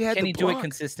look who he had to block. Can he do it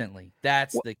consistently?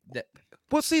 That's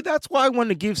Well, see, that's why I want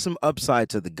to give some upside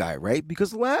to the guy, right?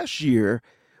 Because last year,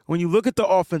 when you look at the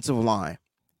offensive line,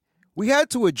 we had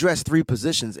to address 3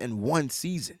 positions in one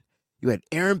season. You had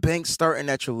Aaron Banks starting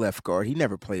at your left guard. He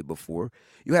never played before.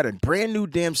 You had a brand new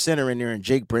damn center in there in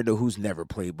Jake Brendel, who's never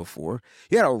played before.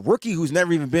 You had a rookie who's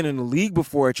never even been in the league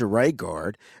before at your right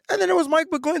guard. And then there was Mike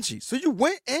McGlinchey. So you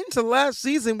went into last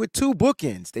season with 2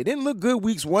 bookends. They didn't look good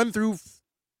weeks 1 through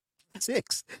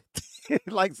 6,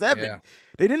 like 7. Yeah.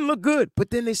 They didn't look good,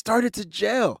 but then they started to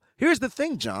gel. Here's the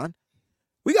thing, John.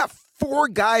 We got 4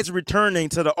 guys returning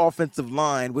to the offensive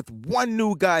line with 1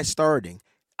 new guy starting.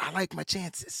 I like my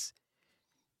chances.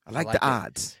 I like the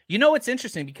odds. You know, it's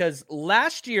interesting because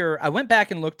last year, I went back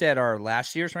and looked at our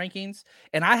last year's rankings,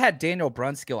 and I had Daniel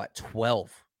Brunskill at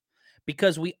 12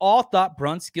 because we all thought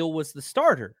Brunskill was the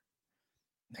starter.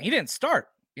 He didn't start.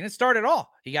 He didn't start at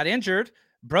all. He got injured.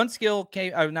 Burford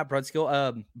came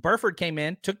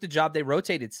in, took the job. They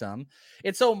rotated some.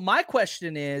 And so my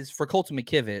question is for Colton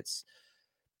McKivitz,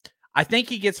 I think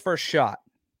he gets first shot.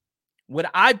 Would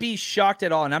I be shocked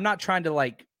at all? And I'm not trying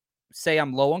to say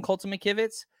I'm low on Colton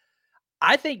McKivitz.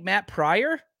 I think Matt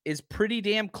Pryor is pretty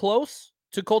damn close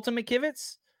to Colton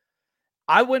McKivitz.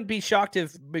 I wouldn't be shocked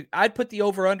if I'd put the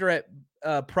over under at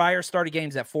Pryor starting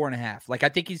games at 4.5. I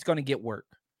think he's going to get work.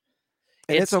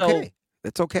 And it's okay.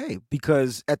 It's okay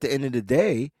because at the end of the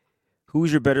day,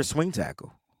 who's your better swing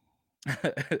tackle?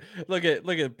 look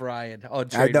at Brian. Oh,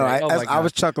 I know. I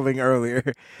was chuckling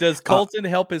earlier. Does Colton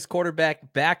help his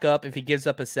quarterback back up if he gives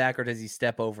up a sack, or does he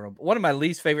step over him? One of my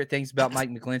least favorite things about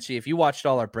Mike McGlinchey, if you watched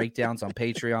all our breakdowns on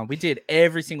Patreon, we did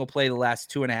every single play the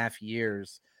last 2.5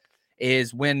 years,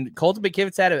 is when Colton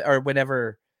McKivitz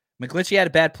whenever McGlinchey had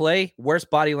a bad play,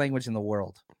 worst body language in the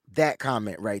world. That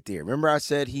comment right there. Remember I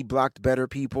said he blocked better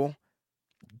people?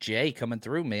 Jay coming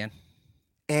through, man.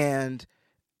 And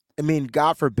I mean,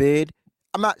 God forbid,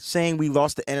 I'm not saying we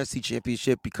lost the NFC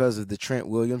Championship because of the Trent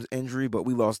Williams injury, but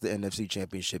we lost the NFC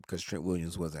Championship because Trent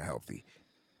Williams wasn't healthy.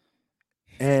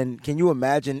 And can you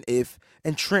imagine if,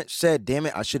 and Trent said, damn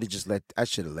it, he should have just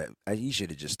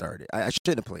started. I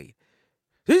shouldn't have played.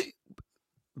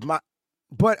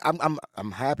 But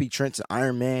I'm happy Trent's an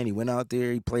Iron Man. He went out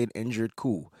there, he played injured,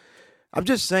 cool. I'm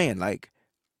just saying,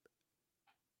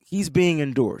 he's being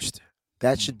endorsed.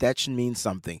 That should mean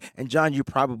something. And John, you're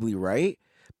probably right.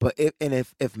 But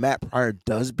if Matt Pryor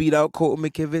does beat out Colton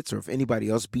McKivitz, or if anybody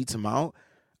else beats him out,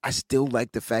 I still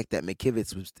like the fact that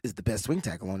McKivitz is the best swing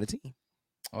tackle on the team.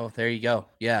 Oh, there you go.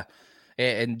 Yeah.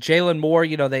 And Jalen Moore,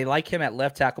 they like him at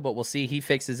left tackle, but we'll see. He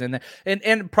fixes in there.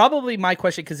 And probably my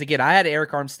question, because again, I had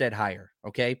Eric Armstead higher,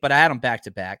 okay? But I had him back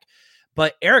to back.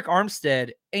 But Eric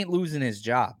Armstead ain't losing his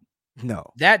job.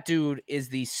 No. That dude is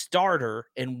the starter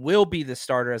and will be the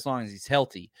starter as long as he's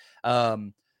healthy.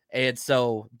 And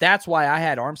so that's why I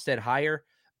had Armstead higher.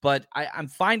 But I'm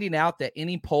finding out that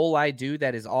any poll I do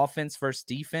that is offense versus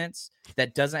defense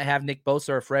that doesn't have Nick Bosa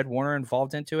or Fred Warner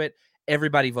involved into it,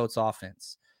 everybody votes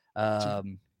offense.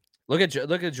 Look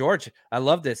at George. I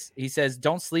love this. He says,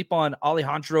 don't sleep on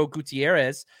Alejandro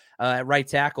Gutierrez at right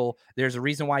tackle. There's a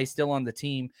reason why he's still on the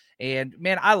team. And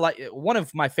man, I like one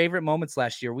of my favorite moments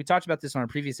last year. We talked about this on a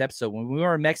previous episode when we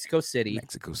were in Mexico City.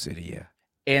 Yeah.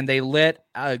 And they let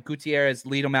Gutierrez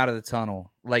lead him out of the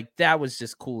tunnel. That was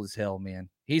just cool as hell, man.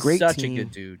 He's such a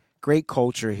good dude. Great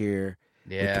culture here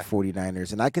with the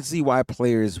 49ers. And I can see why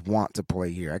players want to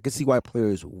play here. I can see why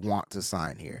players want to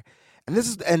sign here.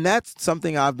 And that's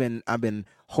something I've been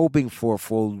hoping for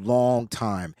a long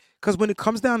time. Because when it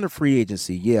comes down to free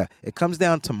agency, yeah, it comes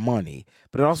down to money,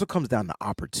 but it also comes down to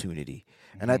opportunity.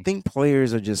 And I think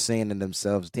players are just saying to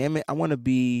themselves, damn it, I want to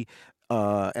be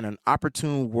in an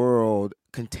opportune world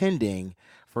contending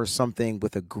for something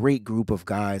with a great group of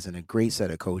guys and a great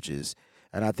set of coaches.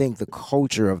 And I think the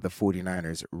culture of the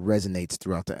 49ers resonates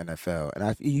throughout the NFL.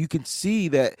 And you can see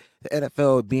that the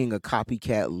NFL being a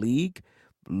copycat league,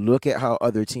 look at how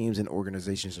other teams and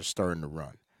organizations are starting to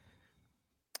run.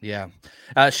 Yeah.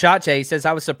 Shot Jay says,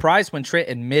 I was surprised when Trent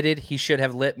admitted he should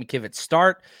have let McKivitz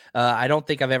start. I don't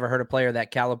think I've ever heard a player of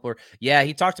that caliber. Yeah,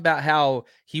 he talked about how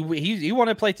he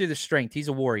wanted to play through the strength. He's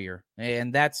a warrior,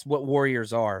 and that's what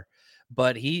warriors are.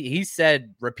 But he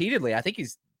said repeatedly, I think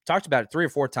he's talked about it 3 or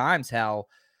 4 times, how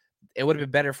it would have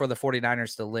been better for the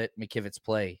 49ers to let McKivitz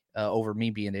play over me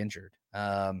being injured.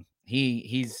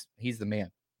 He's the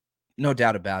man. No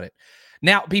doubt about it.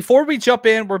 Now, before we jump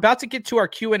in, we're about to get to our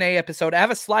Q&A episode. I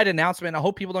have a slight announcement. I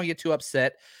hope people don't get too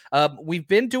upset. We've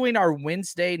been doing our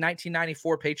Wednesday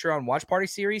 1994 Patreon Watch Party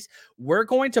series. We're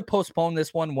going to postpone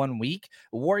this one week.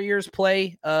 Warriors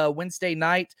play Wednesday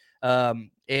night.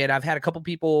 And I've had a couple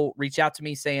people reach out to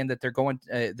me saying that they're going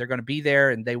to be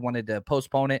there and they wanted to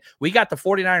postpone it. We got the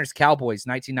 49ers Cowboys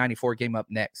 1994 game up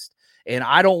next. And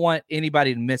I don't want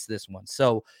anybody to miss this one.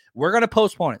 So we're going to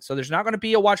postpone it. So there's not going to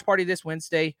be a watch party this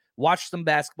Wednesday. Watch some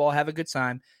basketball. Have a good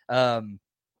time.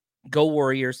 Go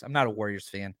Warriors. I'm not a Warriors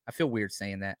fan. I feel weird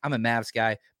saying that. I'm a Mavs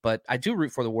guy, but I do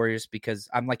root for the Warriors because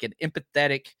I'm like an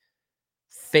empathetic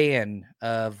fan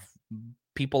of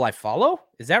people I follow.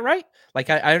 Is that right?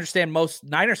 Like I understand most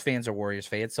Niners fans are Warriors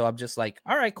fans. So I'm just like,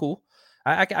 all right, cool.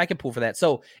 I can pull for that.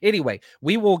 So anyway,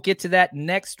 we will get to that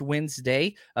next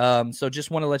Wednesday. So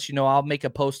just want to let you know, I'll make a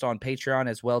post on Patreon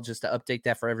as well, just to update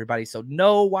that for everybody. So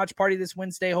no watch party this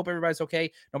Wednesday. Hope everybody's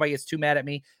okay. Nobody gets too mad at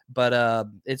me, but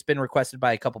it's been requested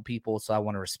by a couple people, so I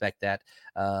want to respect that.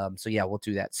 So yeah, we'll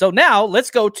do that. So now let's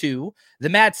go to the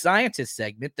Mad Scientist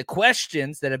segment, the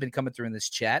questions that have been coming through in this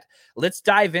chat. Let's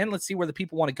dive in. Let's see where the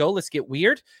people want to go. Let's get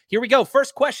weird. Here we go.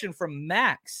 First question from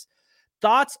Max.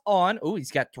 Thoughts on,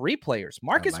 he's got 3 players: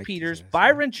 Marcus Peters,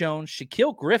 Byron Jones,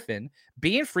 Shaquille Griffin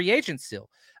being free agents still.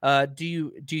 Do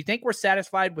you think we're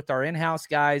satisfied with our in-house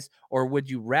guys, or would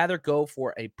you rather go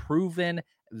for a proven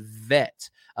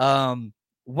vet?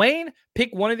 Wayne,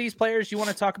 pick one of these players you want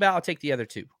to talk about. I'll take the other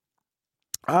 2.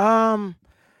 I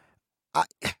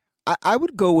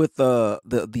would go with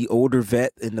the older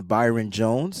vet in the Byron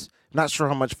Jones. Not sure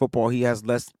how much football he has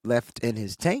left in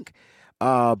his tank.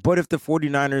 But if the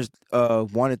 49ers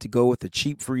wanted to go with a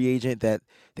cheap free agent that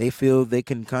they feel they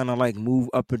can kind of like move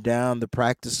up and down the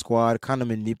practice squad, kind of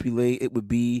manipulate, it would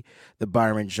be the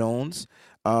Byron Jones.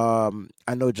 I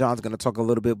know John's going to talk a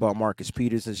little bit about Marcus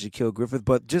Peters and Shaquille Griffith,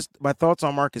 but just my thoughts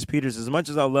on Marcus Peters, as much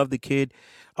as I love the kid,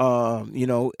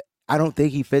 I don't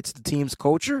think he fits the team's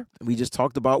culture. We just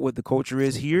talked about what the culture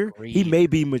is here. He may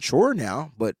be mature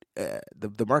now, but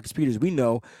the Marcus Peters we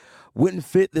know wouldn't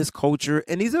fit this culture,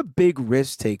 and he's a big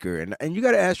risk taker. And you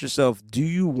got to ask yourself, do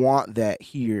you want that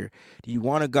here? Do you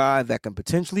want a guy that can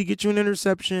potentially get you an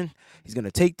interception? He's going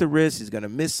to take the risk. He's going to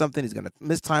miss something. He's going to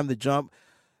mistime the jump.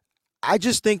 I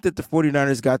just think that the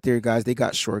 49ers got their guys. They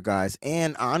got short guys.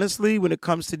 And honestly, when it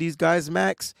comes to these guys,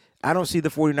 Max, I don't see the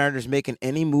 49ers making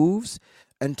any moves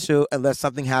unless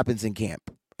something happens in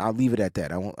camp. I'll leave it at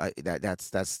that.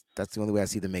 That's the only way I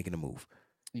see them making a move.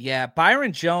 Yeah,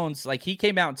 Byron Jones, like he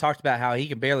came out and talked about how he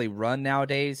can barely run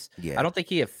nowadays. Yeah. I don't think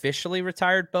he officially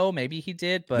retired, Bo. Maybe he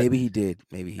did, but maybe he did.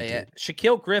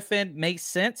 Shaquille Griffin makes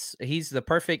sense. He's the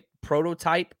perfect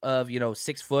prototype of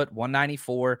 6 foot,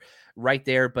 194 right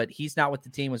there, but he's not with the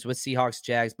team. Was with Seahawks,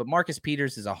 Jags. But Marcus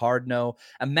Peters is a hard no.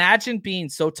 Imagine being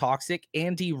so toxic.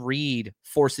 Andy Reid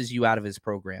forces you out of his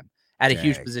program at a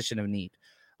huge position of need,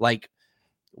 like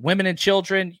women and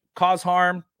children cause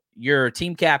harm. You're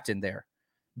team captain there.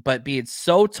 But being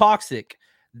so toxic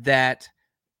that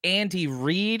Andy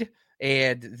Reid,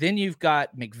 and then you've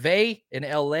got McVay in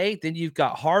LA, then you've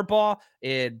got Harbaugh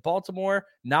in Baltimore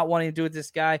not wanting to do with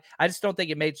this guy. I just don't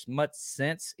think it makes much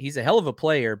sense. He's a hell of a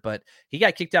player, but he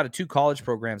got kicked out of 2 college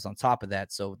programs on top of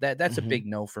that. So that's a big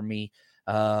no for me.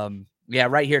 Yeah,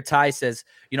 right here, Ty says,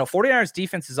 49ers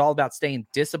defense is all about staying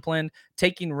disciplined.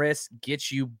 Taking risks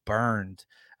gets you burned.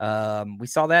 We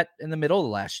saw that in the middle of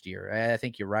last year. I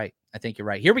think you're right.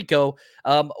 Here we go.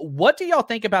 What do y'all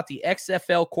think about the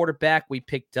XFL quarterback we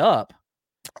picked up?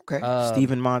 Okay.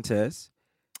 Steven Montez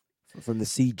from the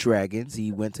Sea Dragons.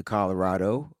 He went to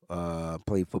Colorado,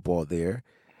 played football there.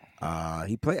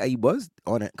 He was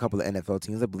on a couple of NFL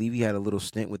teams. I believe he had a little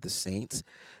stint with the Saints.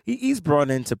 He's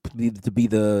brought in to be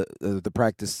the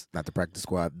practice, not the practice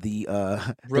squad, the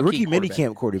rookie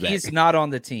minicamp quarterback. He's not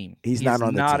on the team. He's not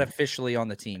on the team. Officially on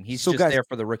the team. He's just there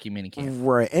for the rookie minicamp.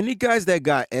 Right. Any guys that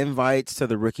got invites to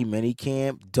the rookie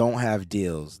minicamp don't have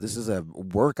deals. This is a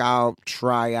workout,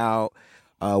 tryout,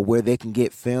 where they can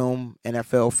get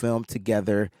NFL film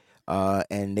together.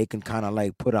 And they can kind of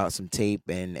like put out some tape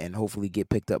and hopefully get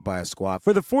picked up by a squad.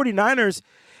 For the 49ers,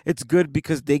 it's good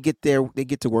because they get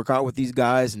to work out with these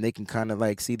guys and they can kind of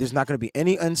like see there's not going to be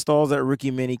any installs at rookie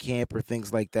mini camp or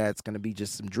things like that. It's going to be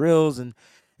just some drills and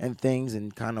things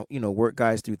and kind of, work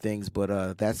guys through things.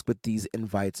 But that's what these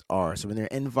invites are. So when they're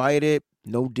invited,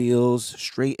 no deals,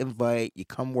 straight invite, you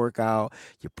come work out,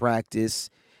 you practice,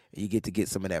 you get to get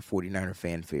some of that 49er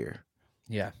fanfare.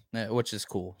 Yeah, which is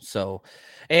cool. So,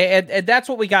 and that's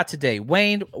what we got today.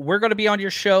 Wayne, we're going to be on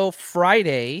your show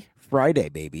Friday. Friday,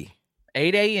 baby.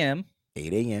 8 a.m.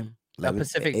 8 a.m. 11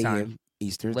 Pacific time.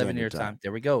 Eastern 11 your time.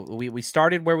 There we go. We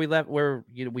started where we left,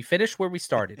 we finished where we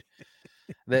started.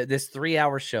 This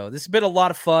 3-hour show. This has been a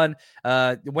lot of fun.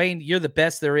 Wayne, you're the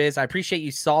best there is. I appreciate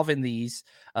you solving these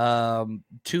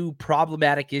 2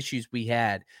 problematic issues we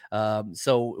had.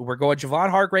 So we're going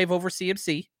Javon Hargrave over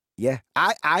CMC. Yeah,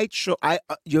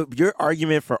 your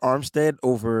argument for Armstead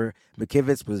over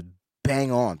McKivitz was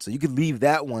bang on. So you could leave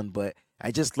that one, but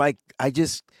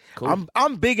cool.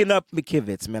 I'm bigging up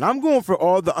McKivitz, man. I'm going for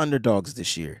all the underdogs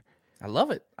this year. I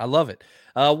love it.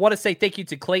 Want to say thank you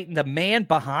to Clayton, the man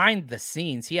behind the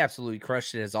scenes. He absolutely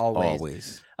crushed it as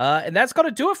always. And that's going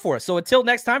to do it for us. So until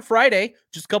next time, Friday,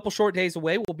 just a couple short days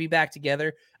away, we'll be back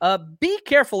together. Be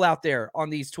careful out there on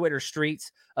these Twitter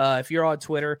streets. If you're on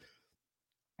Twitter,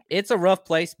 it's a rough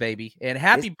place, baby. And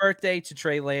happy birthday to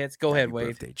Trey Lance. Go ahead, Wade.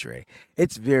 Birthday, Trey.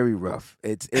 It's very rough.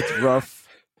 It's rough.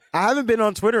 I haven't been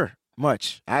on Twitter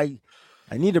much. I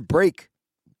need a break.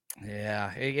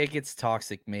 Yeah, it gets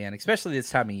toxic, man, especially this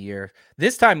time of year.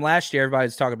 This time last year, everybody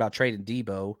was talking about trading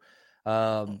Debo.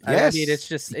 Yes. I mean,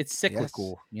 it's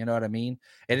cyclical. Yes. You know what I mean?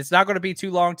 And it's not going to be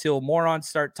too long till morons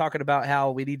start talking about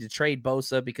how we need to trade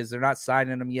Bosa because they're not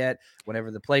signing him yet whenever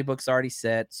the playbook's already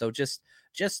set. So just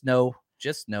know.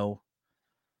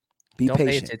 Be Don't patient,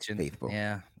 pay attention. Faithful.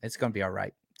 Yeah, it's going to be all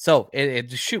right. So,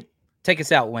 shoot. Take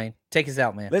us out, Wayne. Take us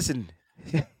out, man. Listen.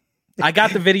 I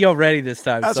got the video ready this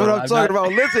time. That's what I'm talking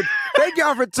about. Listen, thank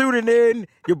y'all for tuning in.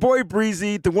 Your boy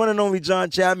Breezy, the one and only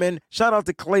John Chapman. Shout out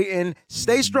to Clayton.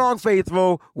 Stay strong,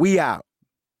 faithful. We out.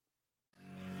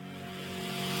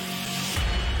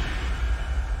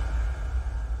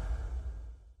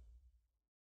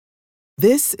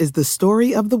 This is the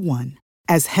story of the one.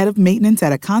 As head of maintenance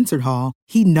at a concert hall,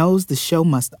 he knows the show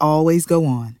must always go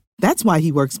on. That's why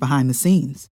he works behind the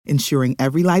scenes, ensuring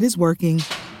every light is working,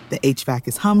 the HVAC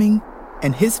is humming,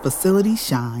 and his facility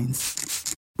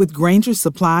shines. With Grainger's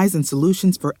supplies and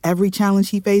solutions for every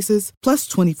challenge he faces, plus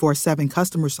 24/7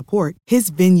 customer support, his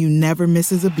venue never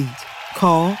misses a beat.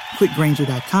 Call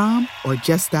quickgrainger.com or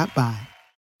just stop by.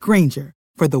 Grainger,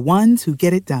 for the ones who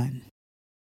get it done.